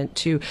placement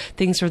to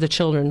things for the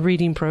children,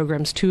 reading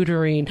programs,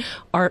 tutoring,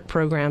 art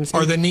programs.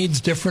 Are the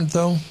needs different,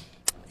 though,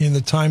 in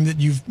the time that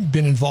you've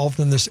been involved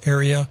in this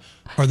area?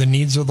 Are the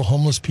needs of the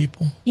homeless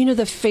people?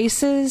 The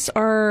faces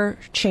are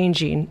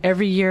changing.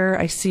 Every year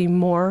I see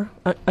more,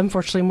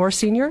 unfortunately, more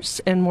seniors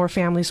and more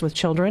families with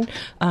children.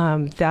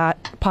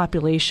 That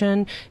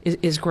population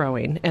is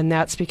growing, and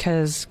that's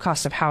because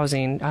cost of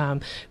housing.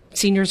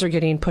 Seniors are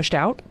getting pushed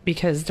out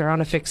because they're on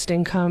a fixed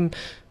income.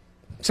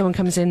 Someone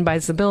comes in,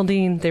 buys the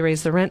building, they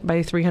raise the rent by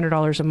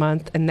 $300 a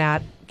month, and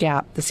that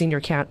gap the senior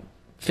can't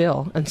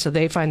fill, and so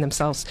they find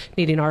themselves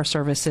needing our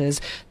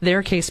services.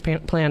 Their case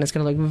plan is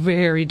going to look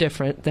very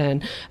different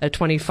than a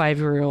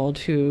 25-year-old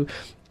who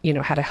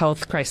had a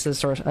health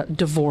crisis or a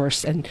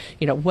divorce, and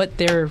what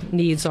their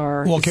needs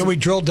are. Well, can we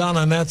drill down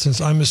on that, since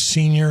I'm a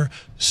senior?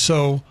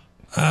 So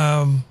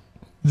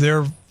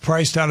they're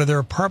priced out of their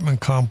apartment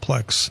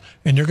complex,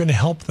 and you're going to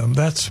help them.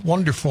 That's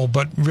wonderful,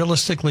 but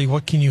realistically,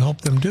 what can you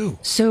help them do?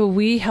 So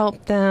we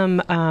help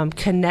them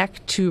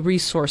connect to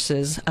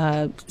resources,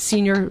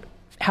 senior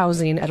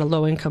housing at a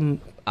low-income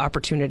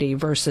opportunity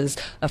versus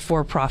a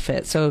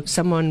for-profit. So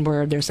someone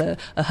where there's a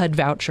HUD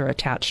voucher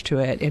attached to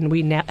it, and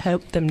we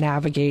help them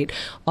navigate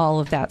all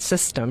of that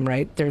system,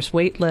 right? There's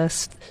wait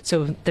lists,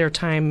 so their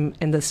time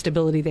and the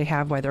stability they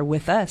have while they're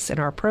with us in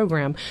our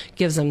program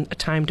gives them a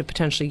time to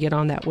potentially get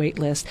on that wait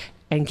list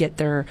and get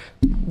their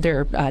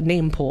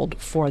name pulled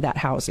for that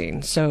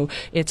housing. So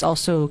it's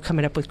also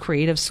coming up with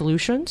creative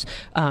solutions,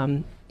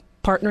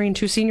 partnering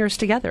 2 seniors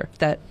together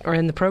that are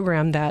in the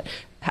program that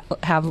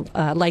have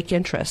like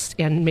interests,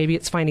 and maybe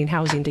it's finding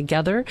housing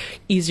together,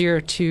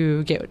 easier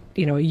to get a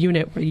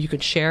unit where you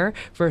could share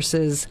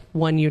versus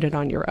one unit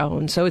on your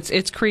own. So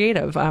it's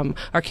creative.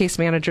 Our case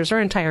managers, our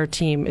entire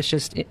team is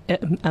just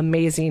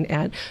amazing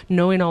at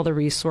knowing all the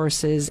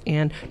resources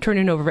and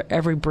turning over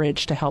every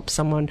bridge to help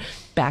someone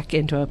back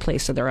into a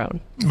place of their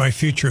own. My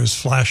future is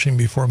flashing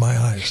before my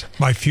eyes.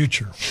 My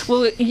future.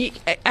 Well,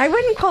 I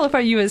wouldn't qualify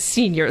you as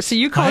senior, so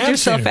you called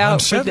yourself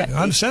senior. out.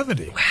 I'm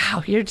 70.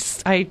 Wow,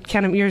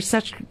 you're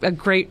such a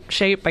great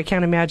shape. I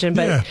can't imagine.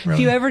 But yeah, really. If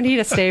you ever need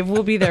a save,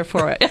 we'll be there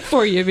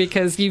for you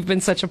because you've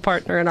been such a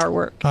partner in our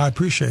work. I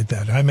appreciate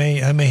that. I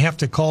may have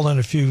to call in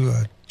a few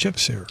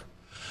chips here.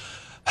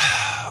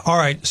 All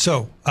right,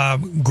 so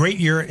great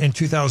year in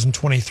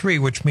 2023,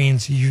 which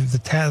means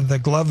the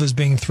glove is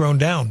being thrown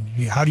down.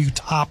 How do you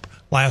top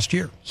last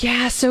year?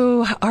 Yeah,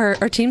 so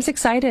our team's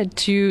excited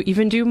to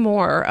even do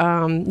more.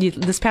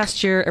 This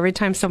past year, every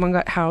time someone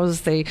got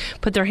housed, they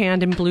put their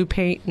hand in blue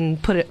paint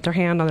and put their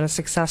hand on a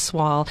success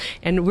wall.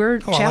 And we're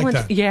challenged. I like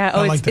that.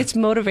 Yeah, it's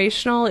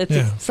motivational. It's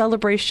a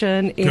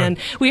celebration. Good. And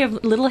we have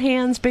little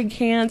hands, big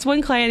hands.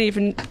 One client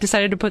even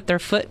decided to put their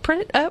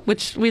footprint up,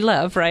 which we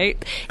love,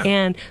 right?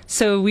 And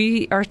so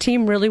our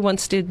team really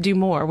wants to do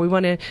more. We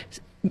want to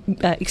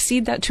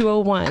exceed that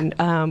 201.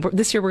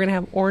 This year we're going to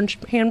have orange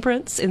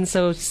handprints, and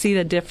so see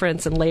the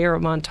difference and layer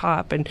them on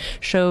top and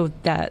show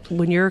that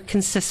when you're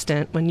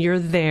consistent, when you're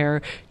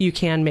there, you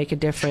can make a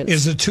difference.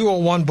 Is the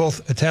 201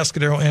 both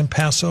Atascadero and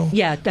Paso?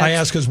 Yeah. I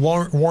ask because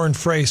Warren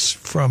Frace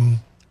from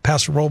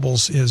Paso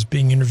Robles is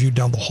being interviewed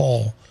down the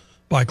hall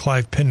by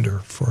Clive Pinder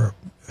for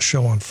a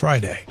show on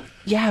Friday.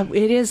 Yeah,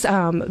 it is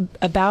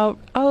about,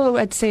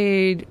 I'd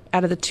say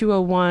out of the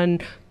 201,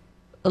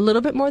 a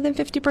little bit more than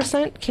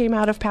 50% came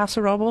out of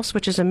Paso Robles,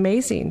 which is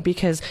amazing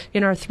because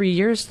in our 3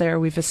 years there,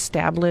 we've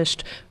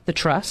established the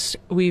trust.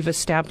 We've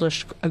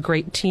established a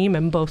great team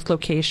in both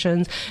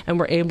locations, and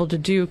we're able to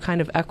do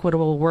kind of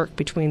equitable work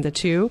between the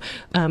two.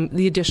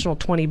 The additional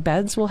 20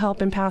 beds will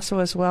help in Paso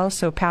as well.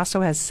 So Paso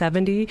has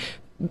 70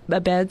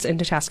 beds and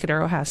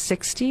Atascadero has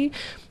 60.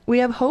 We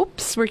have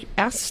hopes. We're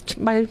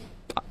asked by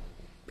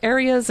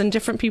areas and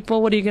different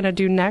people, what are you going to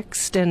do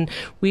next? And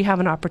we have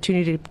an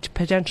opportunity to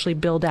potentially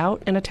build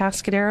out in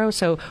Atascadero,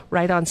 so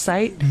right on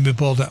site.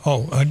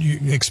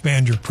 You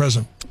expand your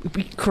present.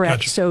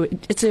 Correct. Gotcha. So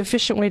it's an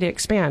efficient way to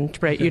expand,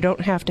 right? Okay. You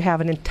don't have to have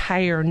an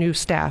entire new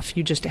staff.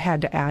 You just had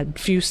to add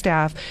few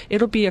staff.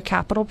 It'll be a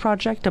capital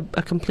project,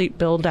 a complete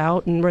build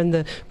out, and we're in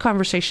the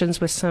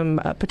conversations with some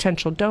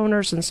potential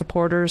donors and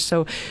supporters.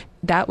 So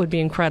that would be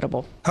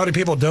incredible. How do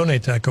people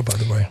donate to ECHO, by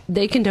the way?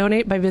 They can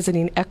donate by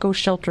visiting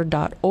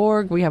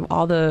echoshelter.org. We have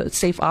all the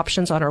safe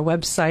options on our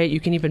website. You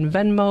can even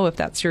Venmo if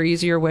that's your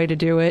easier way to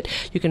do it.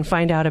 You can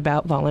find out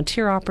about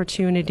volunteer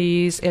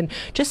opportunities and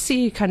just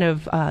see kind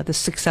of the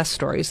success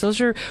stories.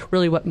 Those are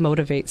really what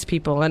motivates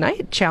people. And I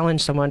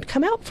challenge someone,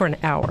 come out for an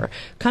hour,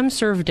 come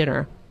serve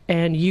dinner,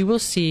 and you will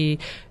see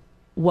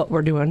what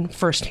we're doing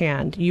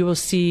firsthand. You will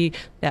see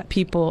that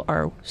people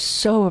are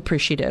so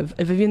appreciative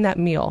of even that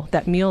meal.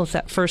 That meal is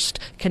that first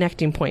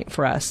connecting point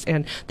for us.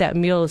 And that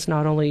meal is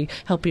not only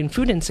helping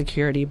food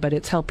insecurity, but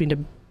it's helping to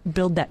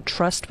build that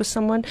trust with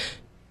someone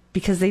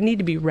because they need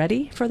to be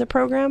ready for the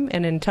program.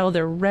 And until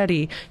they're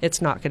ready,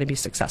 it's not going to be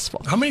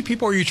successful. How many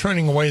people are you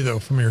turning away, though,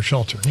 from your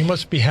shelter? You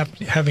must be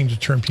having to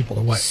turn people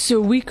away. So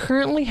we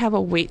currently have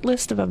a wait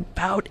list of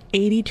about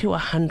 80 to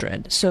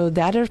 100. So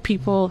that are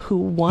people who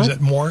want... Is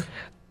it more?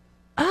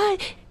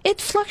 It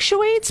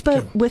fluctuates,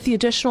 but with the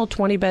additional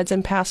 20 beds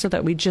in Paso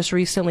that we just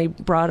recently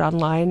brought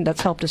online,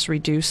 that's helped us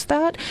reduce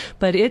that.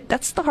 But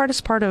that's the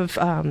hardest part of,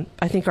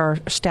 I think, our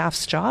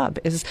staff's job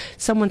is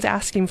someone's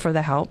asking for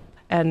the help,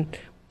 and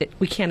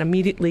we can't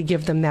immediately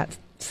give them that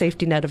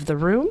safety net of the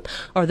room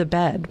or the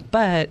bed,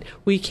 but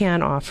we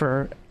can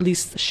offer at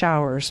least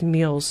showers,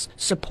 meals,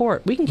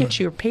 support. We can get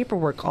you your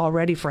paperwork all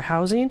ready for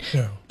housing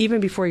even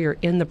before you're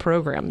in the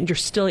program. You're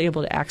still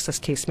able to access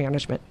case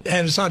management.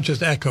 And it's not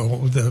just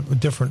ECHO, the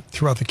different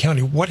throughout the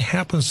county. What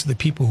happens to the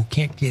people who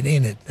can't get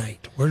in at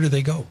night? Where do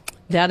they go?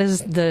 That is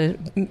the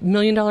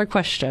 $1,000,000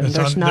 question.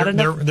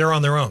 They're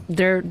on their own.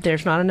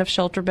 There's not enough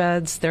shelter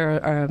beds.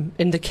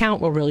 And the count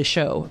will really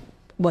show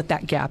what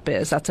that gap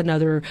is. That's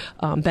another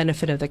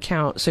benefit of the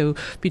count. So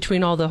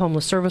between all the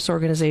homeless service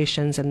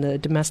organizations and the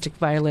domestic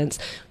violence,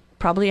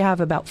 probably have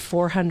about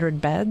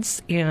 400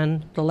 beds,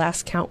 and the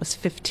last count was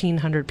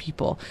 1,500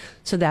 people.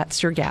 So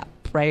that's your gap,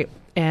 right?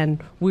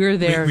 And we're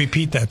there.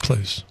 Repeat that,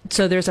 please.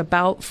 So there's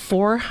about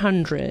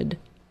 400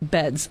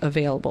 beds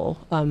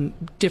available,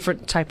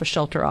 different type of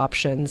shelter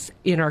options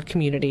in our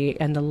community,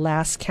 and the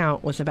last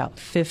count was about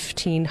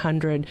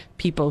 1,500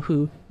 people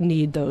who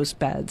need those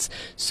beds.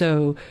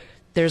 So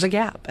there's a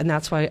gap, and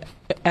that's why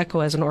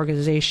ECHO as an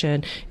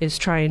organization is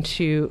trying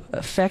to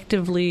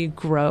effectively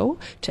grow,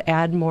 to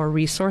add more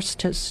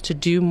resources, to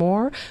do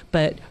more,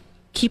 but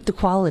keep the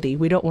quality.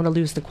 We don't want to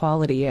lose the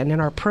quality. And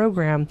in our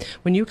program,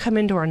 when you come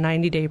into our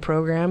 90-day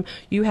program,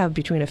 you have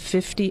between a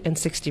 50 and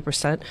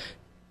 60%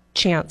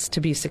 chance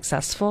to be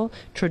successful.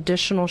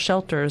 Traditional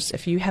shelters,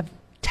 if you have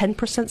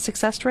 10%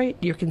 success rate,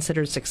 you're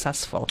considered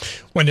successful.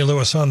 Wendy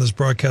Lewis on this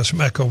broadcast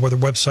from ECHO, where the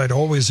website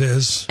always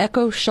is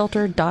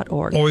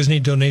echoshelter.org. Always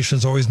need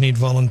donations, always need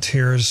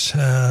volunteers,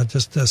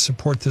 just to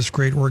support this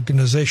great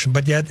organization.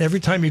 But yet, every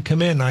time you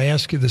come in, I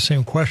ask you the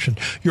same question.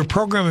 Your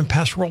program in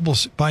Paso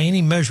Robles, by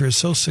any measure, is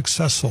so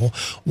successful.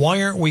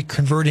 Why aren't we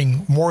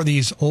converting more of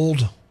these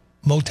old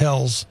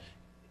motels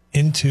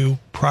into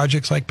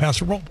projects like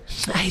Paso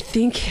Robles? I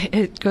think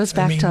it goes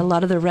back to a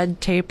lot of the red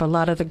tape, a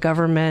lot of the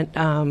government.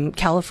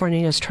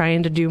 California is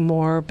trying to do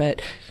more,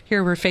 but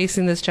here we're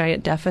facing this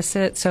giant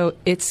deficit. So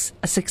it's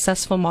a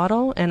successful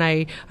model, and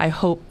I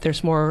hope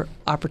there's more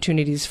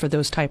opportunities for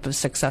those type of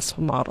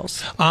successful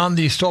models. On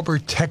the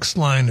Stolberg text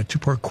line, a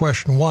two-part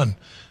question. One,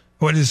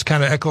 what is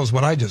kind of echoes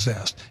what I just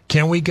asked.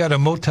 Can we get a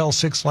Motel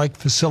 6-like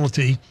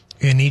facility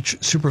in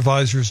each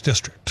supervisor's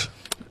district?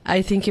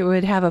 I think it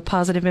would have a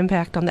positive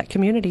impact on that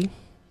community.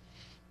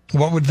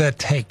 What would that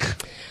take?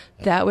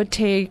 That would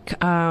take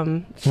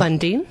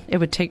funding. It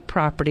would take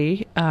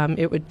property.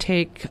 It would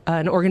take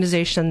an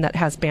organization that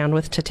has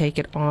bandwidth to take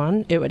it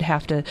on. It would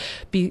have to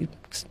be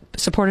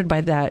supported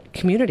by that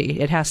community.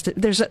 It has to,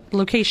 there's a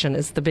location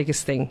is the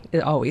biggest thing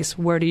always.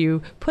 Where do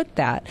you put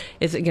that?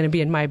 Is it going to be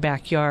in my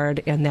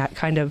backyard? And that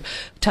kind of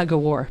tug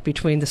of war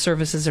between the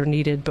services are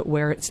needed, but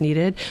where it's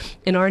needed.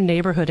 In our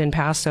neighborhood in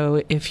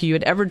Paso, if you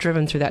had ever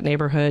driven through that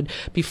neighborhood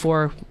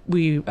before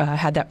we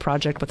had that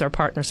project with our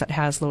partners at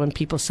Haslo and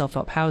People's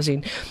Self-Help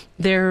Housing,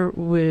 there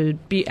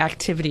would be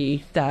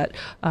activity that,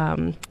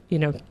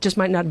 just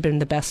might not have been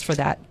the best for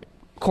that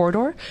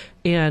corridor.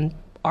 And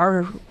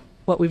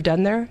what we've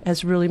done there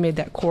has really made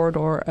that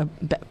corridor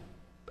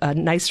a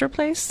nicer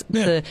place.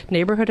 Yeah. The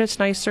neighborhood is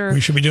nicer.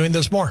 We should be doing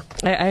this more.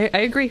 I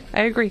agree.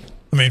 I agree.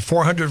 I mean,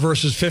 400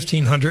 versus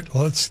 1,500.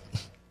 Well, it's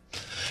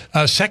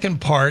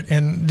second part,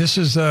 and this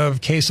is a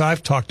case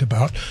I've talked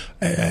about.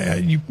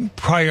 You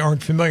probably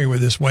aren't familiar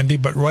with this, Wendy,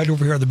 but right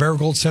over here at the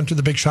Marigold Center,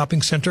 the big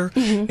shopping center,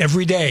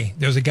 every day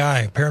there's a guy.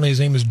 Apparently his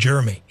name is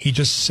Jeremy. He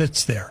just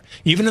sits there.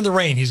 Even in the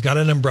rain, he's got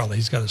an umbrella.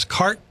 He's got his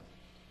cart.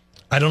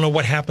 I don't know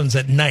what happens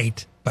at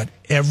night, but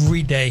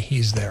every day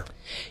he's there.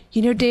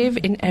 You know, Dave,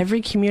 in every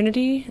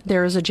community,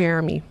 there is a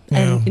Jeremy.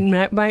 And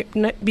it might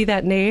not be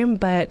that name,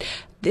 but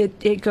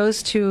it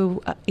goes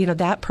to,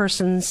 that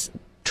person's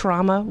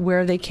trauma,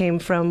 where they came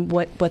from,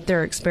 what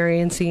they're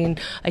experiencing.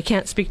 I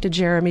can't speak to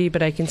Jeremy,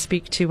 but I can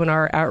speak to when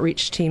our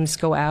outreach teams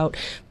go out.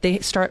 They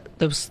start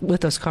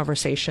with those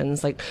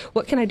conversations, like,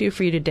 what can I do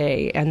for you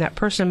today? And that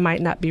person might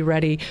not be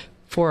ready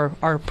for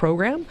our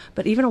program,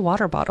 but even a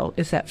water bottle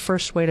is that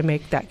first way to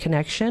make that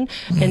connection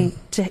and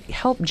to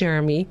help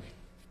Jeremy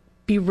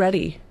be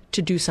ready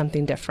to do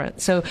something different.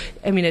 So,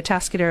 I mean, at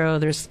Tascadero,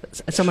 there's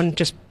someone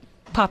just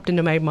popped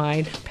into my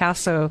mind,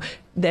 Paso,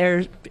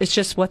 it's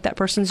just what that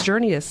person's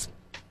journey is.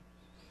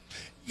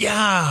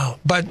 Yeah,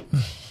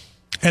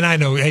 and I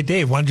know, hey,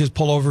 Dave, why don't you just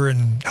pull over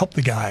and help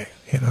the guy,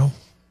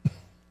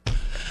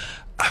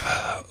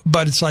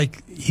 But it's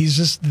like, he's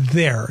just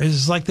there.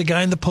 It's like the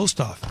guy in the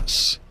post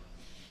office.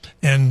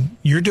 And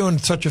you're doing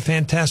such a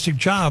fantastic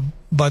job,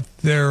 but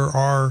there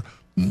are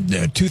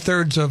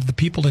 2/3 of the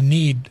people in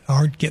need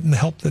aren't getting the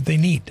help that they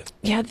need.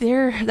 Yeah,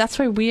 that's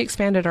why we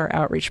expanded our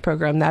outreach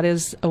program. That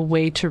is a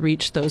way to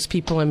reach those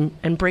people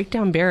and break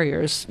down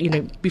barriers.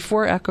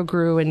 Before ECHO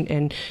grew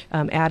and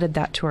added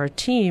that to our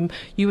team,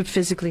 you would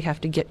physically have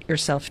to get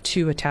yourself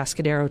to a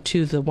Tascadero,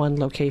 to the one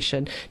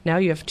location. Now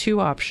you have two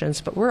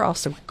options, but we're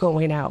also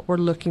going out. We're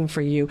looking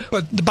for you.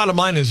 But the bottom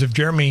line is, if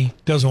Jeremy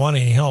doesn't want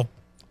any help,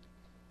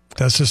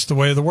 that's just the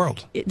way of the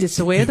world. It's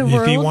the way of the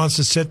world. If he wants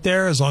to sit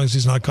there, as long as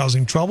he's not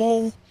causing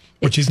trouble,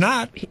 which he's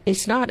not.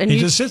 It's not. And he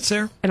just sits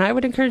there. And I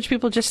would encourage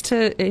people just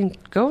to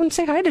go and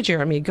say hi to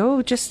Jeremy.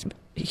 Go just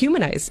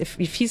humanize. If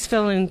he's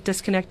feeling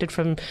disconnected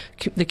from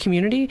the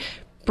community,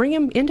 bring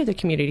him into the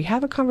community.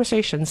 Have a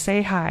conversation.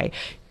 Say hi.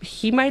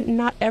 He might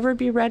not ever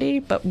be ready,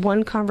 but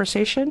one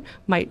conversation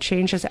might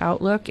change his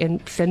outlook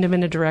and send him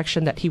in a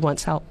direction that he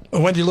wants help.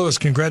 Wendy Lewis,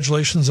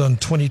 congratulations on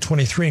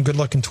 2023 and good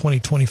luck in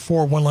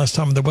 2024. One last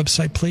time on the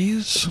website,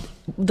 please.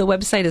 The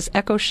website is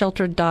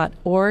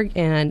echoshelter.org,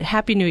 and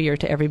Happy New Year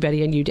to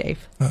everybody and you,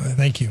 Dave.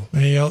 Thank you.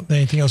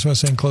 Anything else you want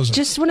to say in closing?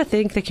 Just want to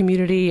thank the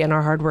community and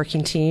our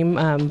hardworking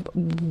team.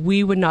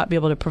 We would not be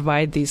able to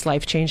provide these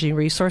life-changing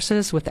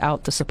resources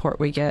without the support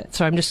we get.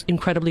 So I'm just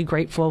incredibly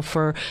grateful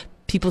for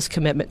people's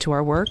commitment to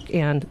our work,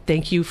 and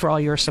thank you for all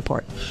your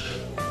support.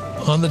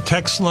 On the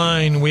text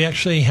line, we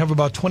actually have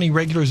about 20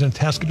 regulars in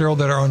Tascadero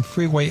that are on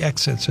freeway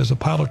exits. There's a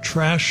pile of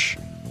trash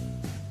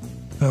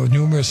with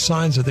numerous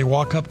signs that they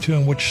walk up to,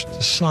 and which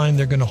sign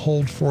they're going to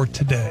hold for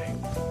today.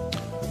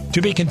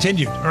 To be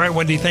continued. All right,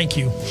 Wendy, thank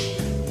you.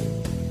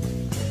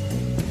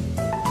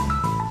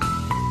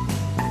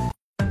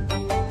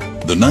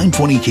 The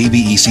 920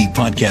 KVEC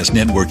Podcast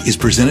Network is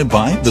presented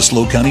by the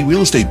SLO County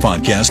Real Estate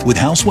Podcast with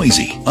Hal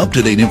Swayze.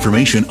 Up-to-date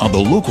information on the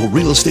local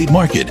real estate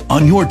market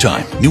on your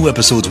time. New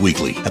episodes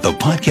weekly at the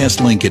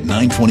podcast link at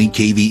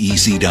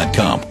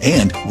 920kvec.com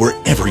and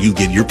wherever you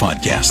get your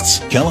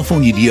podcasts.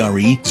 California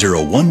DRE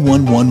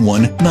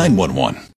 01111 911.